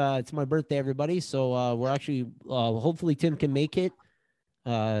night. It's my birthday, everybody. So we're actually hopefully Tim can make it.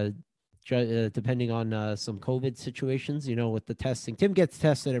 Depending on some COVID situations, with the testing. Tim gets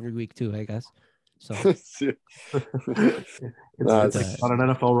tested every week too, I guess. So it's on an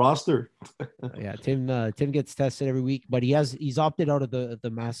NFL roster. Yeah, Tim gets tested every week, but he's opted out of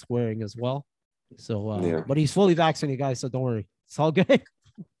the mask wearing as well. So but he's fully vaccinated, guys. So don't worry, it's all good.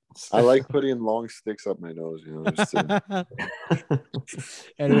 I like putting long sticks up my nose,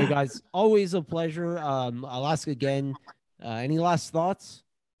 Anyway, guys, always a pleasure. I'll ask again. Any last thoughts?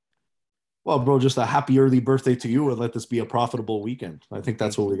 Well, bro, just a happy early birthday to you, and let this be a profitable weekend. I think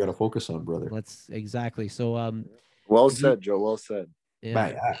that's what we got to focus on, brother. Let's exactly. So, well said, Joe. Well said.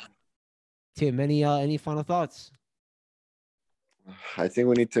 Yeah. Tim, any final thoughts? I think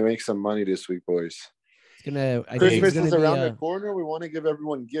we need to make some money this week, boys. Christmas is around the corner. We want to give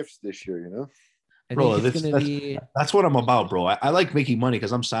everyone gifts this year, Bro, that's what I'm about, bro. I like making money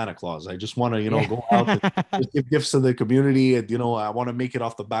because I'm Santa Claus. I just want to, go out and give gifts to the community, and I want to make it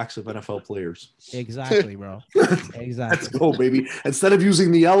off the backs of NFL players. Exactly, bro. Exactly. Let's go, baby. Instead of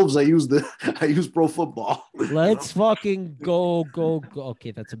using the elves, I use pro football. Let's fucking go.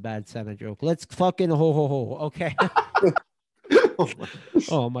 Okay, that's a bad Santa joke. Let's fucking ho. Okay.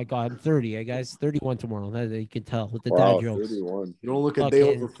 Oh my God, I'm 30, guys. 31 tomorrow. You can tell with the dad jokes. 31. You don't look a day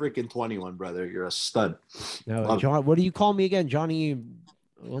over freaking 21, brother. You're a stud. No, John, what do you call me again? Johnny,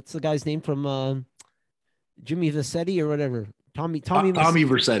 what's the guy's name from Jimmy Vercetti or whatever? Tommy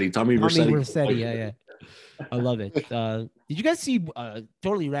Vercetti. Tommy Vercetti. Yeah. I love it. Did you guys see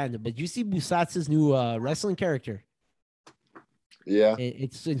totally random, but did you see Busat's new wrestling character? Yeah.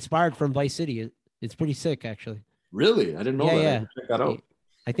 It's inspired from Vice City. It's pretty sick, actually. Really? I didn't know that. Yeah. Check that out.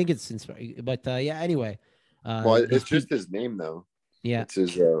 I think it's inspired, but anyway. Well, it's just his name, though. Yeah. It's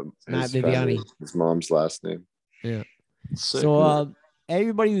his Matt Viviani. His mom's last name. Yeah. Sick, so,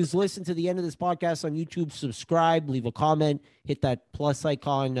 everybody who's listened to the end of this podcast on YouTube, subscribe, leave a comment, hit that plus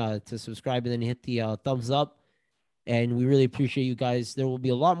icon to subscribe, and then hit the thumbs up. And we really appreciate you guys. There will be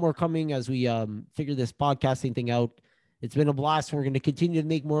a lot more coming as we figure this podcasting thing out. It's been a blast. We're going to continue to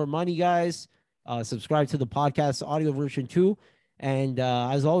make more money, guys. Subscribe to the podcast audio version too. And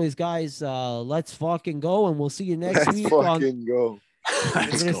as always, guys, let's fucking go, and we'll see you next week. Let's fucking go.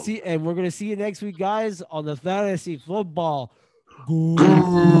 We're gonna see you next week, guys, on the Fantasy Football Goons.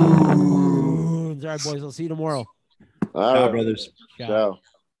 All right, boys. I'll see you tomorrow. All right, brothers. Ciao.